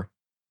for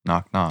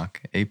knock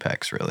knock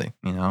Apex, really,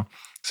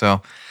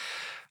 So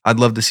I'd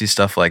love to see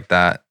stuff like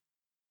that.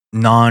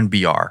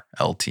 Non-BR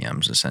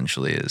LTMs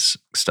essentially is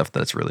stuff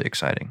that's really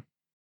exciting.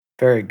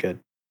 Very good.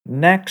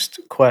 Next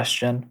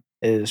question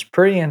is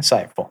pretty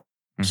insightful.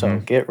 So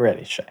Mhm. get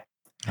ready, Shay.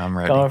 I'm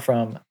ready. Coming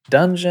from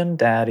Dungeon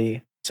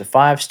Daddy, it's a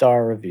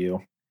 5-star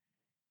review.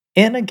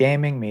 In a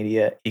gaming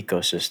media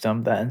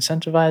ecosystem that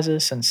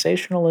incentivizes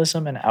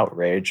sensationalism and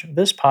outrage,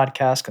 this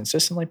podcast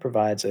consistently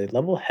provides a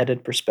level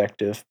headed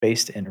perspective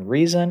based in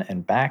reason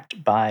and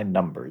backed by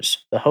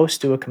numbers. The hosts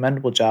do a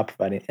commendable job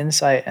providing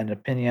insight and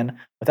opinion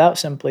without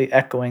simply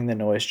echoing the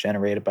noise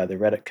generated by the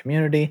Reddit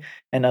community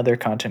and other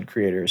content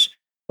creators,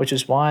 which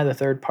is why the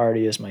third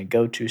party is my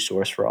go to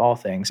source for all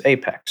things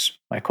Apex.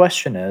 My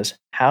question is,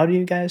 how do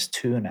you guys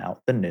tune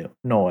out the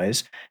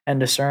noise and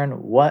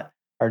discern what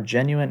are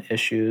genuine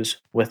issues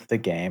with the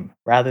game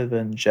rather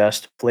than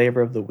just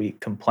flavor of the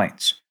week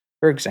complaints?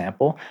 For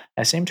example,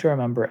 I seem to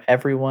remember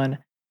everyone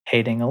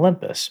hating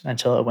Olympus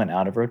until it went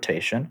out of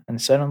rotation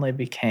and suddenly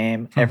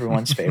became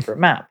everyone's favorite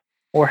map,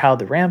 or how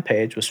the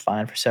Rampage was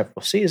fine for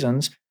several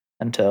seasons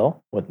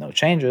until, with no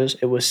changes,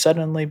 it was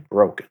suddenly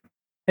broken,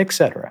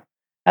 etc.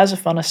 As a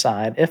fun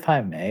aside, if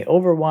I may,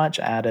 Overwatch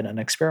added an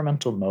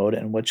experimental mode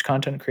in which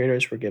content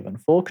creators were given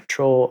full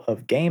control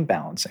of game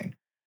balancing.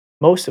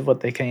 Most of what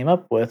they came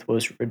up with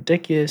was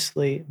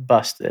ridiculously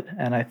busted,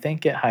 and I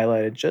think it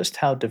highlighted just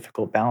how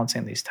difficult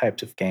balancing these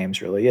types of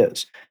games really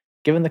is.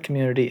 Given the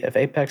community, if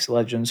Apex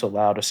Legends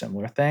allowed a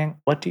similar thing,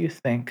 what do you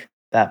think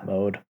that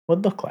mode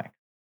would look like?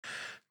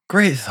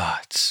 Great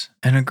thoughts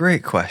and a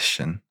great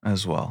question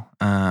as well.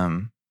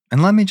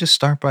 And let me just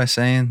start by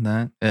saying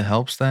that it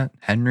helps that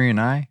Henry and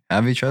I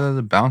have each other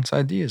to bounce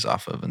ideas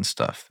off of and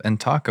stuff and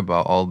talk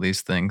about all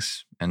these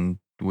things. And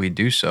we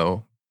do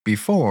so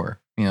before,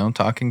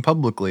 talking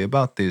publicly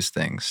about these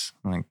things.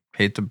 Like,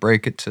 hate to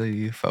break it to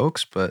you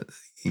folks, but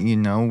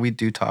we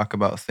do talk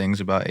about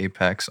things about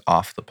Apex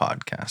off the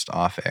podcast,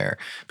 off air.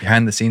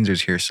 Behind the scenes,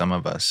 there's here some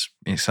of us,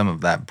 some of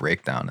that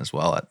breakdown as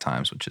well at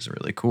times, which is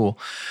really cool.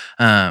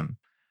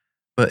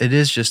 But it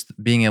is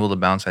just being able to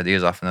bounce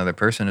ideas off another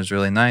person is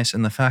really nice.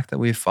 And the fact that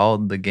we've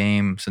followed the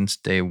game since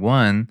day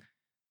one,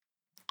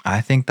 I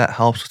think that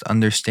helps with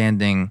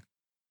understanding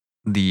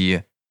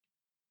the,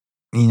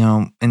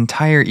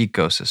 entire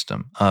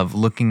ecosystem of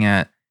looking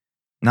at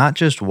not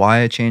just why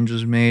a change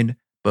was made,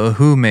 but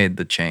who made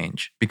the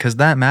change, because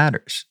that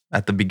matters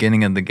at the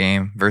beginning of the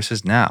game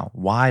versus now.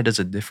 Why does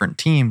a different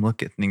team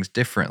look at things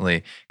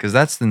differently? Because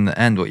that's in the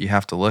end what you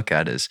have to look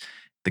at is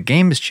the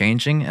game is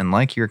changing. And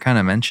like you're kind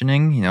of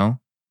mentioning,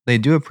 they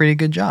do a pretty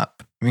good job.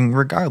 I mean,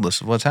 regardless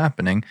of what's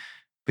happening,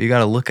 but you got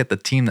to look at the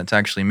team that's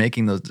actually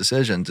making those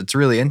decisions. It's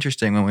really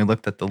interesting when we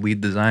looked at the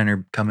lead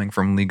designer coming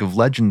from League of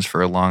Legends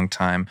for a long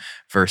time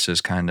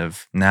versus kind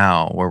of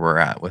now where we're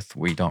at with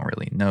we don't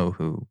really know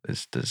who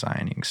is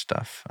designing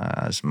stuff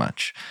as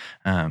much.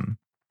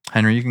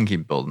 Henry, you can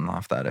keep building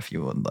off that if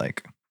you would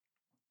like.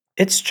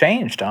 It's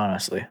changed,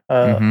 honestly,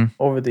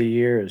 over the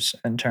years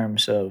in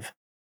terms of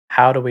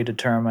how do we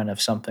determine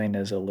if something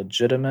is a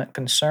legitimate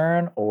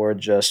concern or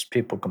just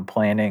people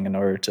complaining in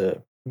order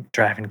to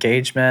drive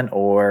engagement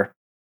or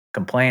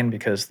complain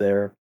because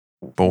they're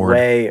Bored.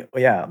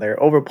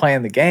 they're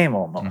overplaying the game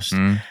almost.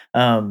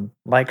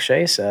 Like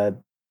Shay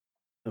said,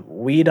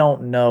 we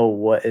don't know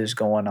what is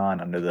going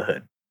on under the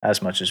hood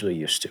as much as we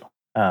used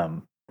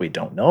to. We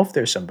don't know if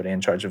there's somebody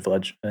in charge of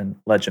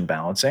legend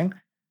balancing,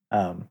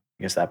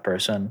 because that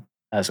person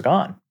has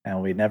gone,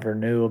 and we never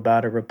knew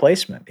about a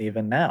replacement.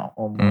 Even now,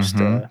 almost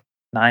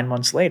 9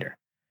 months later,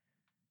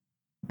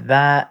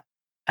 that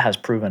has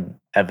proven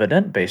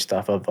evident based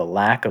off of a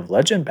lack of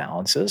legend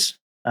balances,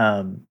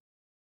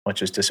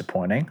 which is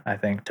disappointing, I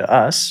think, to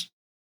us.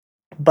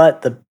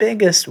 But the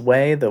biggest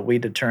way that we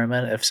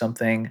determine if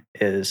something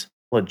is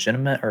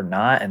legitimate or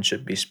not and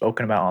should be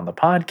spoken about on the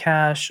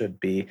podcast, should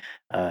be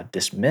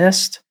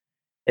dismissed,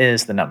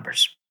 is the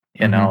numbers.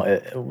 You know,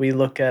 we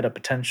look at a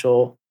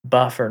potential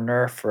buff or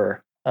nerf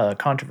for a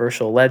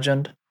controversial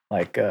legend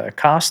like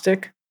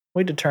Caustic.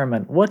 We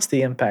determine what's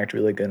the impact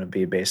really going to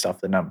be based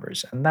off the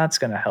numbers. And that's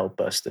going to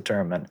help us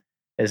determine,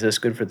 is this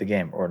good for the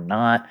game or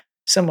not?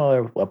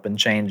 Similar weapon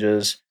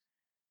changes,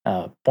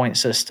 point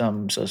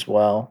systems as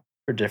well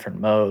for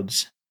different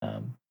modes.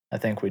 I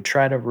think we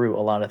try to root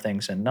a lot of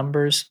things in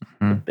numbers.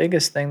 The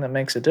biggest thing that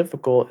makes it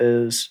difficult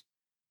is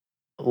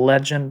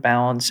legend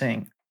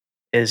balancing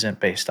isn't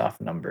based off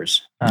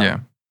numbers.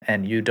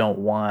 And you don't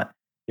want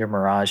your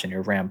Mirage and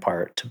your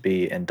Rampart to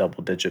be in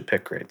double-digit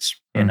pick rates.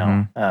 You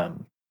know,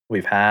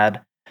 we've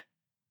had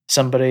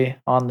somebody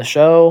on the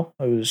show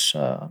who's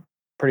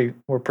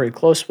we're pretty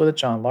close with it,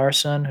 John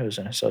Larson, who's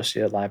an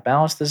associate live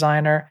balance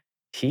designer.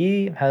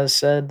 He has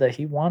said that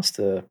he wants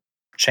to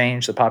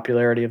change the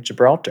popularity of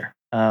Gibraltar,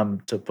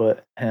 to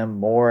put him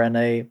more in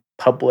a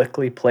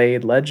publicly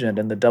played legend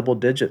in the double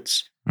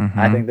digits.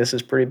 I think this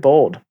is pretty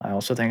bold. I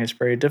also think it's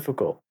pretty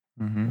difficult.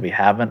 We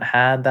haven't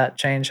had that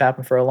change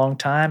happen for a long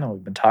time, and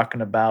we've been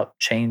talking about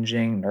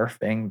changing,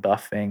 nerfing,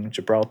 buffing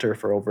Gibraltar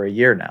for over a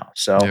year now.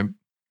 So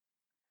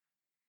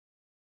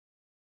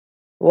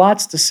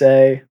lots to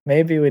say.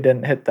 Maybe we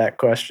didn't hit that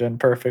question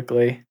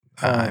perfectly.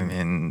 I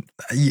mean,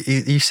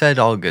 you said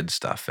all good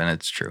stuff, and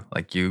it's true.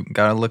 Like, you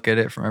got to look at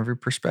it from every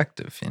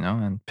perspective, you know,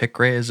 and pick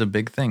rate is a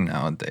big thing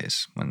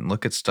nowadays. When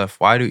look at stuff,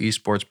 why do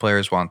esports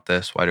players want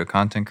this? Why do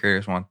content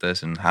creators want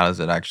this? And how does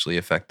it actually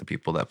affect the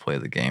people that play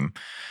the game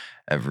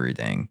every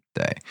dang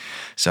day?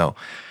 So,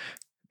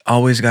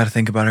 always got to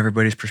think about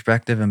everybody's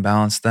perspective and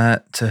balance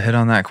that. To hit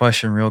on that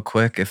question real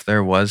quick, if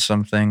there was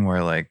something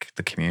where like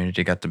the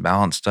community got to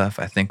balance stuff,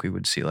 I think we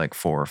would see like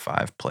 4 or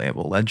 5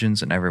 playable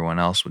legends and everyone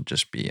else would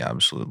just be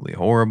absolutely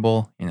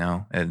horrible. You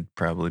know, it'd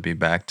probably be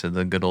back to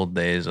the good old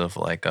days of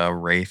like a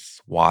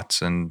Wraith,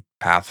 Watson,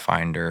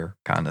 Pathfinder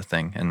kind of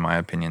thing, in my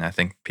opinion. I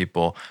think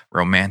people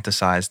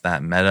romanticize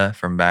that meta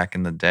from back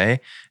in the day.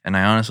 And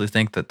I honestly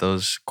think that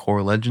those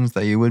core legends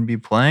that you would be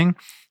playing,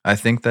 I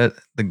think that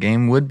the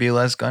game would be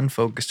less gun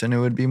focused and it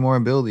would be more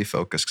ability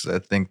focused, because I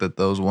think that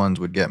those ones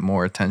would get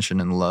more attention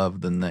and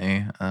love than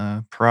they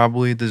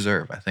probably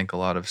deserve. I think a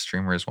lot of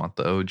streamers want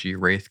the OG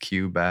Wraith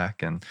Q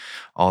back and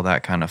all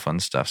that kind of fun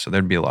stuff. So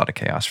there'd be a lot of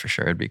chaos for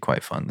sure. It'd be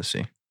quite fun to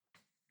see.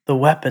 The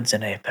weapons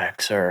in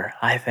Apex are,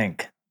 I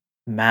think,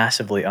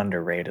 massively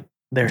underrated.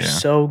 They're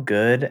so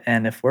good.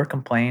 And if we're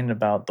complaining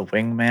about the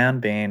wingman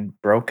being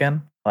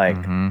broken, like,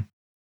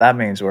 that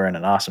means we're in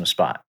an awesome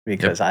spot,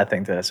 because I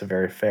think that it's a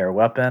very fair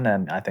weapon,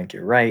 and I think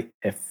you're right.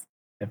 If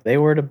they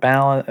were to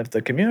balance, if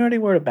the community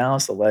were to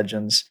balance the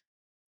legends,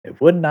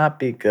 it would not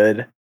be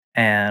good,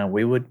 and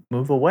we would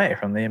move away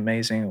from the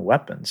amazing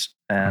weapons,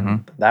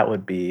 and that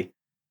would be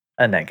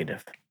a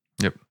negative.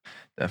 Yep,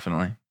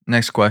 definitely.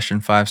 Next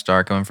question,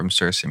 5-star, coming from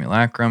Sir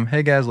Simulacrum.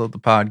 Hey guys, love the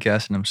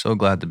podcast, and I'm so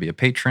glad to be a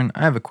patron.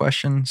 I have a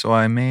question. So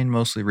I main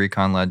mostly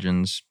Recon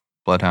Legends,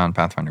 Bloodhound,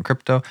 Pathfinder,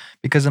 Crypto,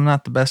 because I'm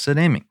not the best at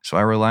aiming, so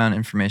I rely on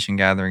information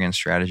gathering and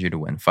strategy to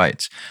win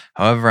fights.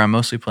 However, I'm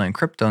mostly playing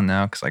Crypto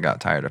now because I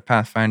got tired of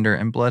Pathfinder,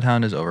 and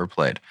Bloodhound is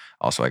overplayed.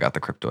 Also, I got the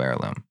Crypto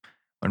Heirloom.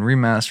 When's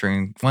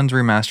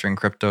remastering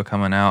Crypto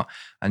coming out,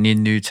 I need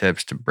new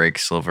tips to break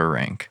silver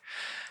rank.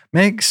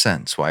 Makes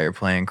sense why you're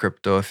playing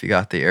Crypto if you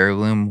got the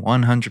Heirloom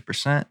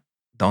 100%.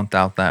 Don't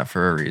doubt that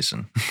for a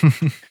reason.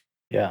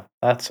 Yeah,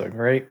 that's a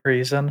great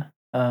reason.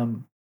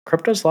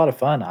 Crypto's a lot of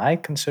fun. I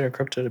consider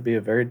Crypto to be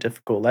a very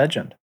difficult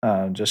legend.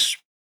 Just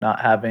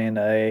not having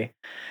a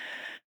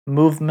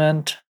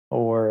movement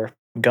or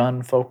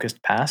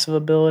gun-focused passive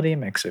ability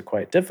makes it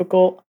quite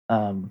difficult.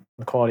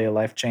 The quality of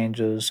life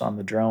changes on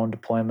the drone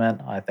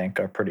deployment, I think,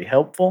 are pretty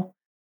helpful.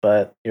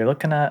 But you're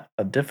looking at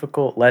a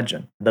difficult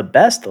legend. The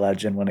best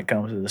legend when it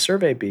comes to the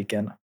Survey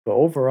Beacon, but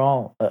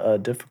overall, a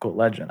difficult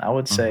legend. I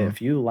would say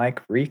if you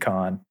like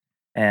Recon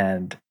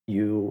and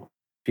you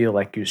feel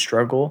like you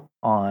struggle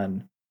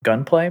on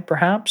gunplay,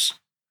 perhaps,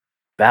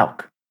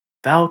 Valk.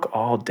 Valk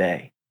all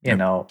day. You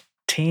know,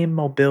 team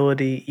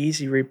mobility,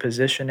 easy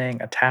repositioning,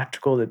 a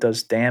tactical that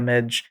does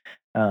damage.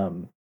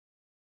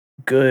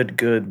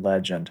 Good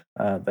legend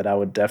that I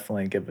would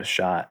definitely give a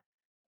shot.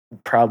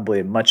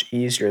 Probably much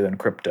easier than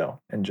Crypto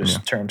in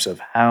just terms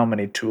of how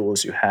many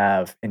tools you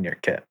have in your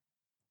kit.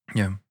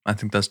 Yeah, I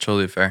think that's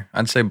totally fair.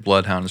 I'd say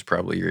Bloodhound is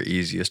probably your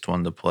easiest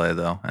one to play,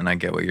 though. And I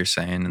get what you're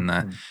saying in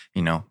that,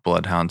 you know,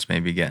 Bloodhound's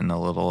maybe getting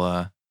a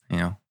little, you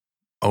know,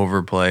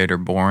 overplayed or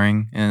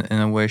boring in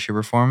a way, shape,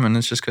 or form. And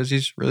it's just because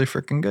he's really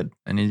freaking good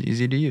and he's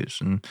easy to use.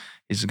 And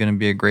he's going to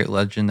be a great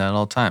legend at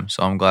all times.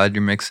 So I'm glad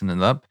you're mixing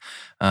it up.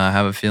 I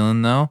have a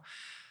feeling, though,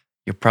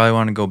 you'll probably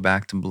want to go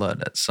back to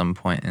Blood at some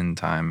point in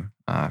time,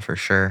 for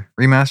sure.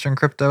 Remastering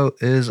Crypto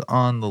is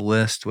on the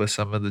list with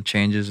some of the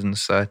changes and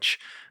such.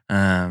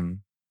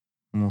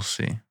 We'll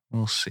see.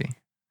 We'll see.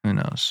 Who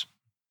knows?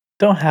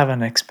 Don't have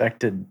an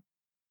expected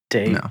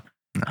date, No.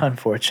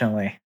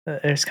 unfortunately.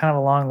 There's kind of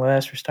a long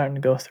list. We're starting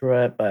to go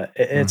through it, but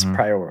it's Mhm.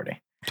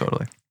 priority.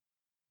 Totally.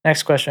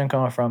 Next question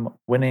coming from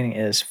Winning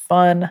is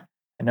Fun.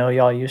 I know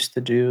y'all used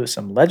to do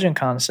some legend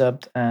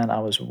concept, and I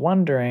was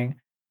wondering,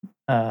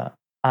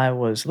 I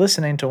was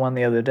listening to one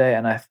the other day,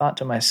 and I thought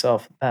to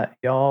myself that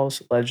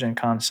y'all's legend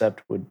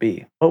concept would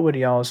be. What would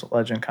y'all's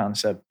legend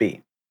concept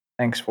be?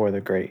 Thanks for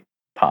the great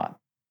pod.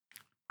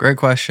 Great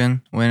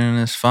question. Winning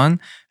is fun.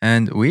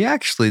 And we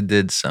actually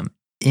did some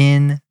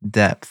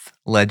in-depth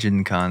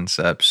legend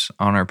concepts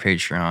on our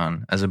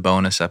Patreon as a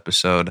bonus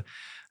episode.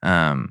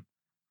 That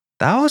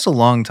was a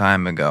long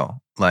time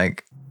ago.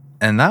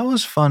 And that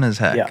was fun as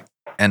heck. Yeah.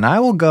 And I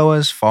will go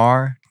as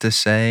far to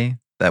say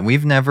that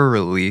we've never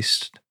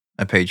released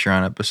a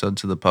Patreon episode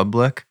to the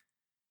public.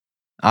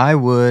 I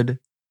would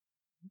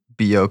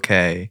be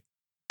okay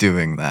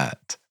doing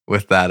that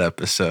with that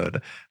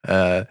episode.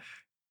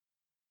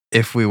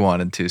 If we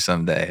wanted to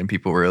someday and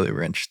people really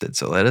were interested.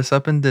 So let us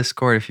up in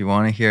Discord if you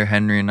want to hear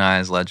Henry and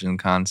I's legend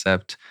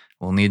concept.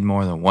 We'll need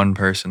more than one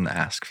person to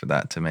ask for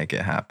that to make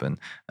it happen.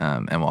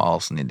 And we'll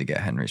also need to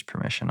get Henry's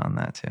permission on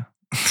that too.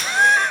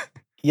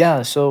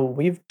 Yeah, so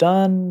we've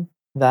done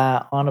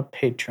that on a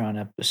Patreon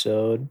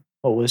episode.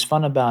 What was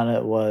fun about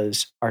it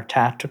was our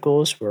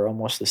tacticals were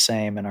almost the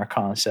same in our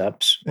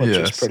concepts, which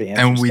is pretty And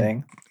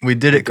interesting. we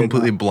did We it did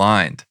completely not-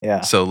 blind.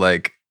 Yeah. So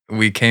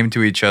we came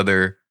to each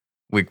other.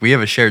 We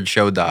have a shared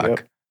show doc, Yep.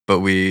 but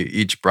we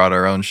each brought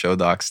our own show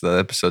docs to the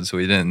episode, so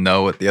we didn't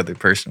know what the other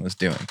person was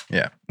doing.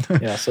 Yeah.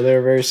 Yeah, so they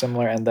were very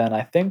similar. And then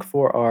I think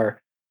for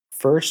our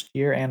first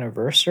year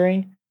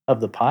anniversary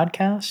of the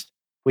podcast,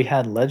 we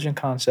had legend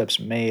concepts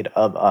made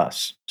of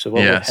us. So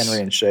what Yes. would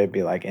Henry and Shay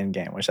be like in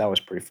game, which that was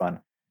pretty fun.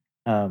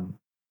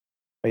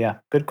 But yeah,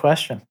 good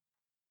question.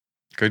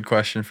 Good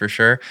question for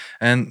sure.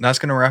 And that's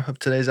going to wrap up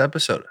today's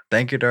episode.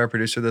 Thank you to our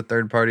producer, The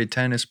Third Party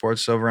 10 is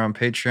Sports over on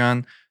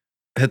Patreon.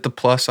 Hit the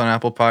plus on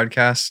Apple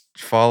Podcasts,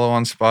 follow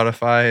on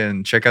Spotify,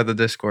 and check out the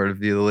Discord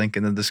via the link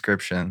in the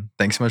description.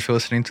 Thanks so much for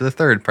listening to The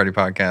Third Party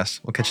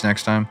Podcast. We'll catch you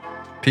next time.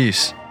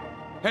 Peace.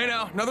 Hey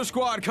now, another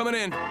squad coming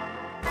in.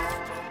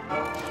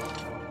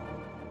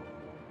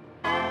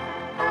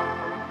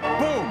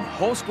 Boom,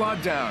 whole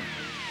squad down.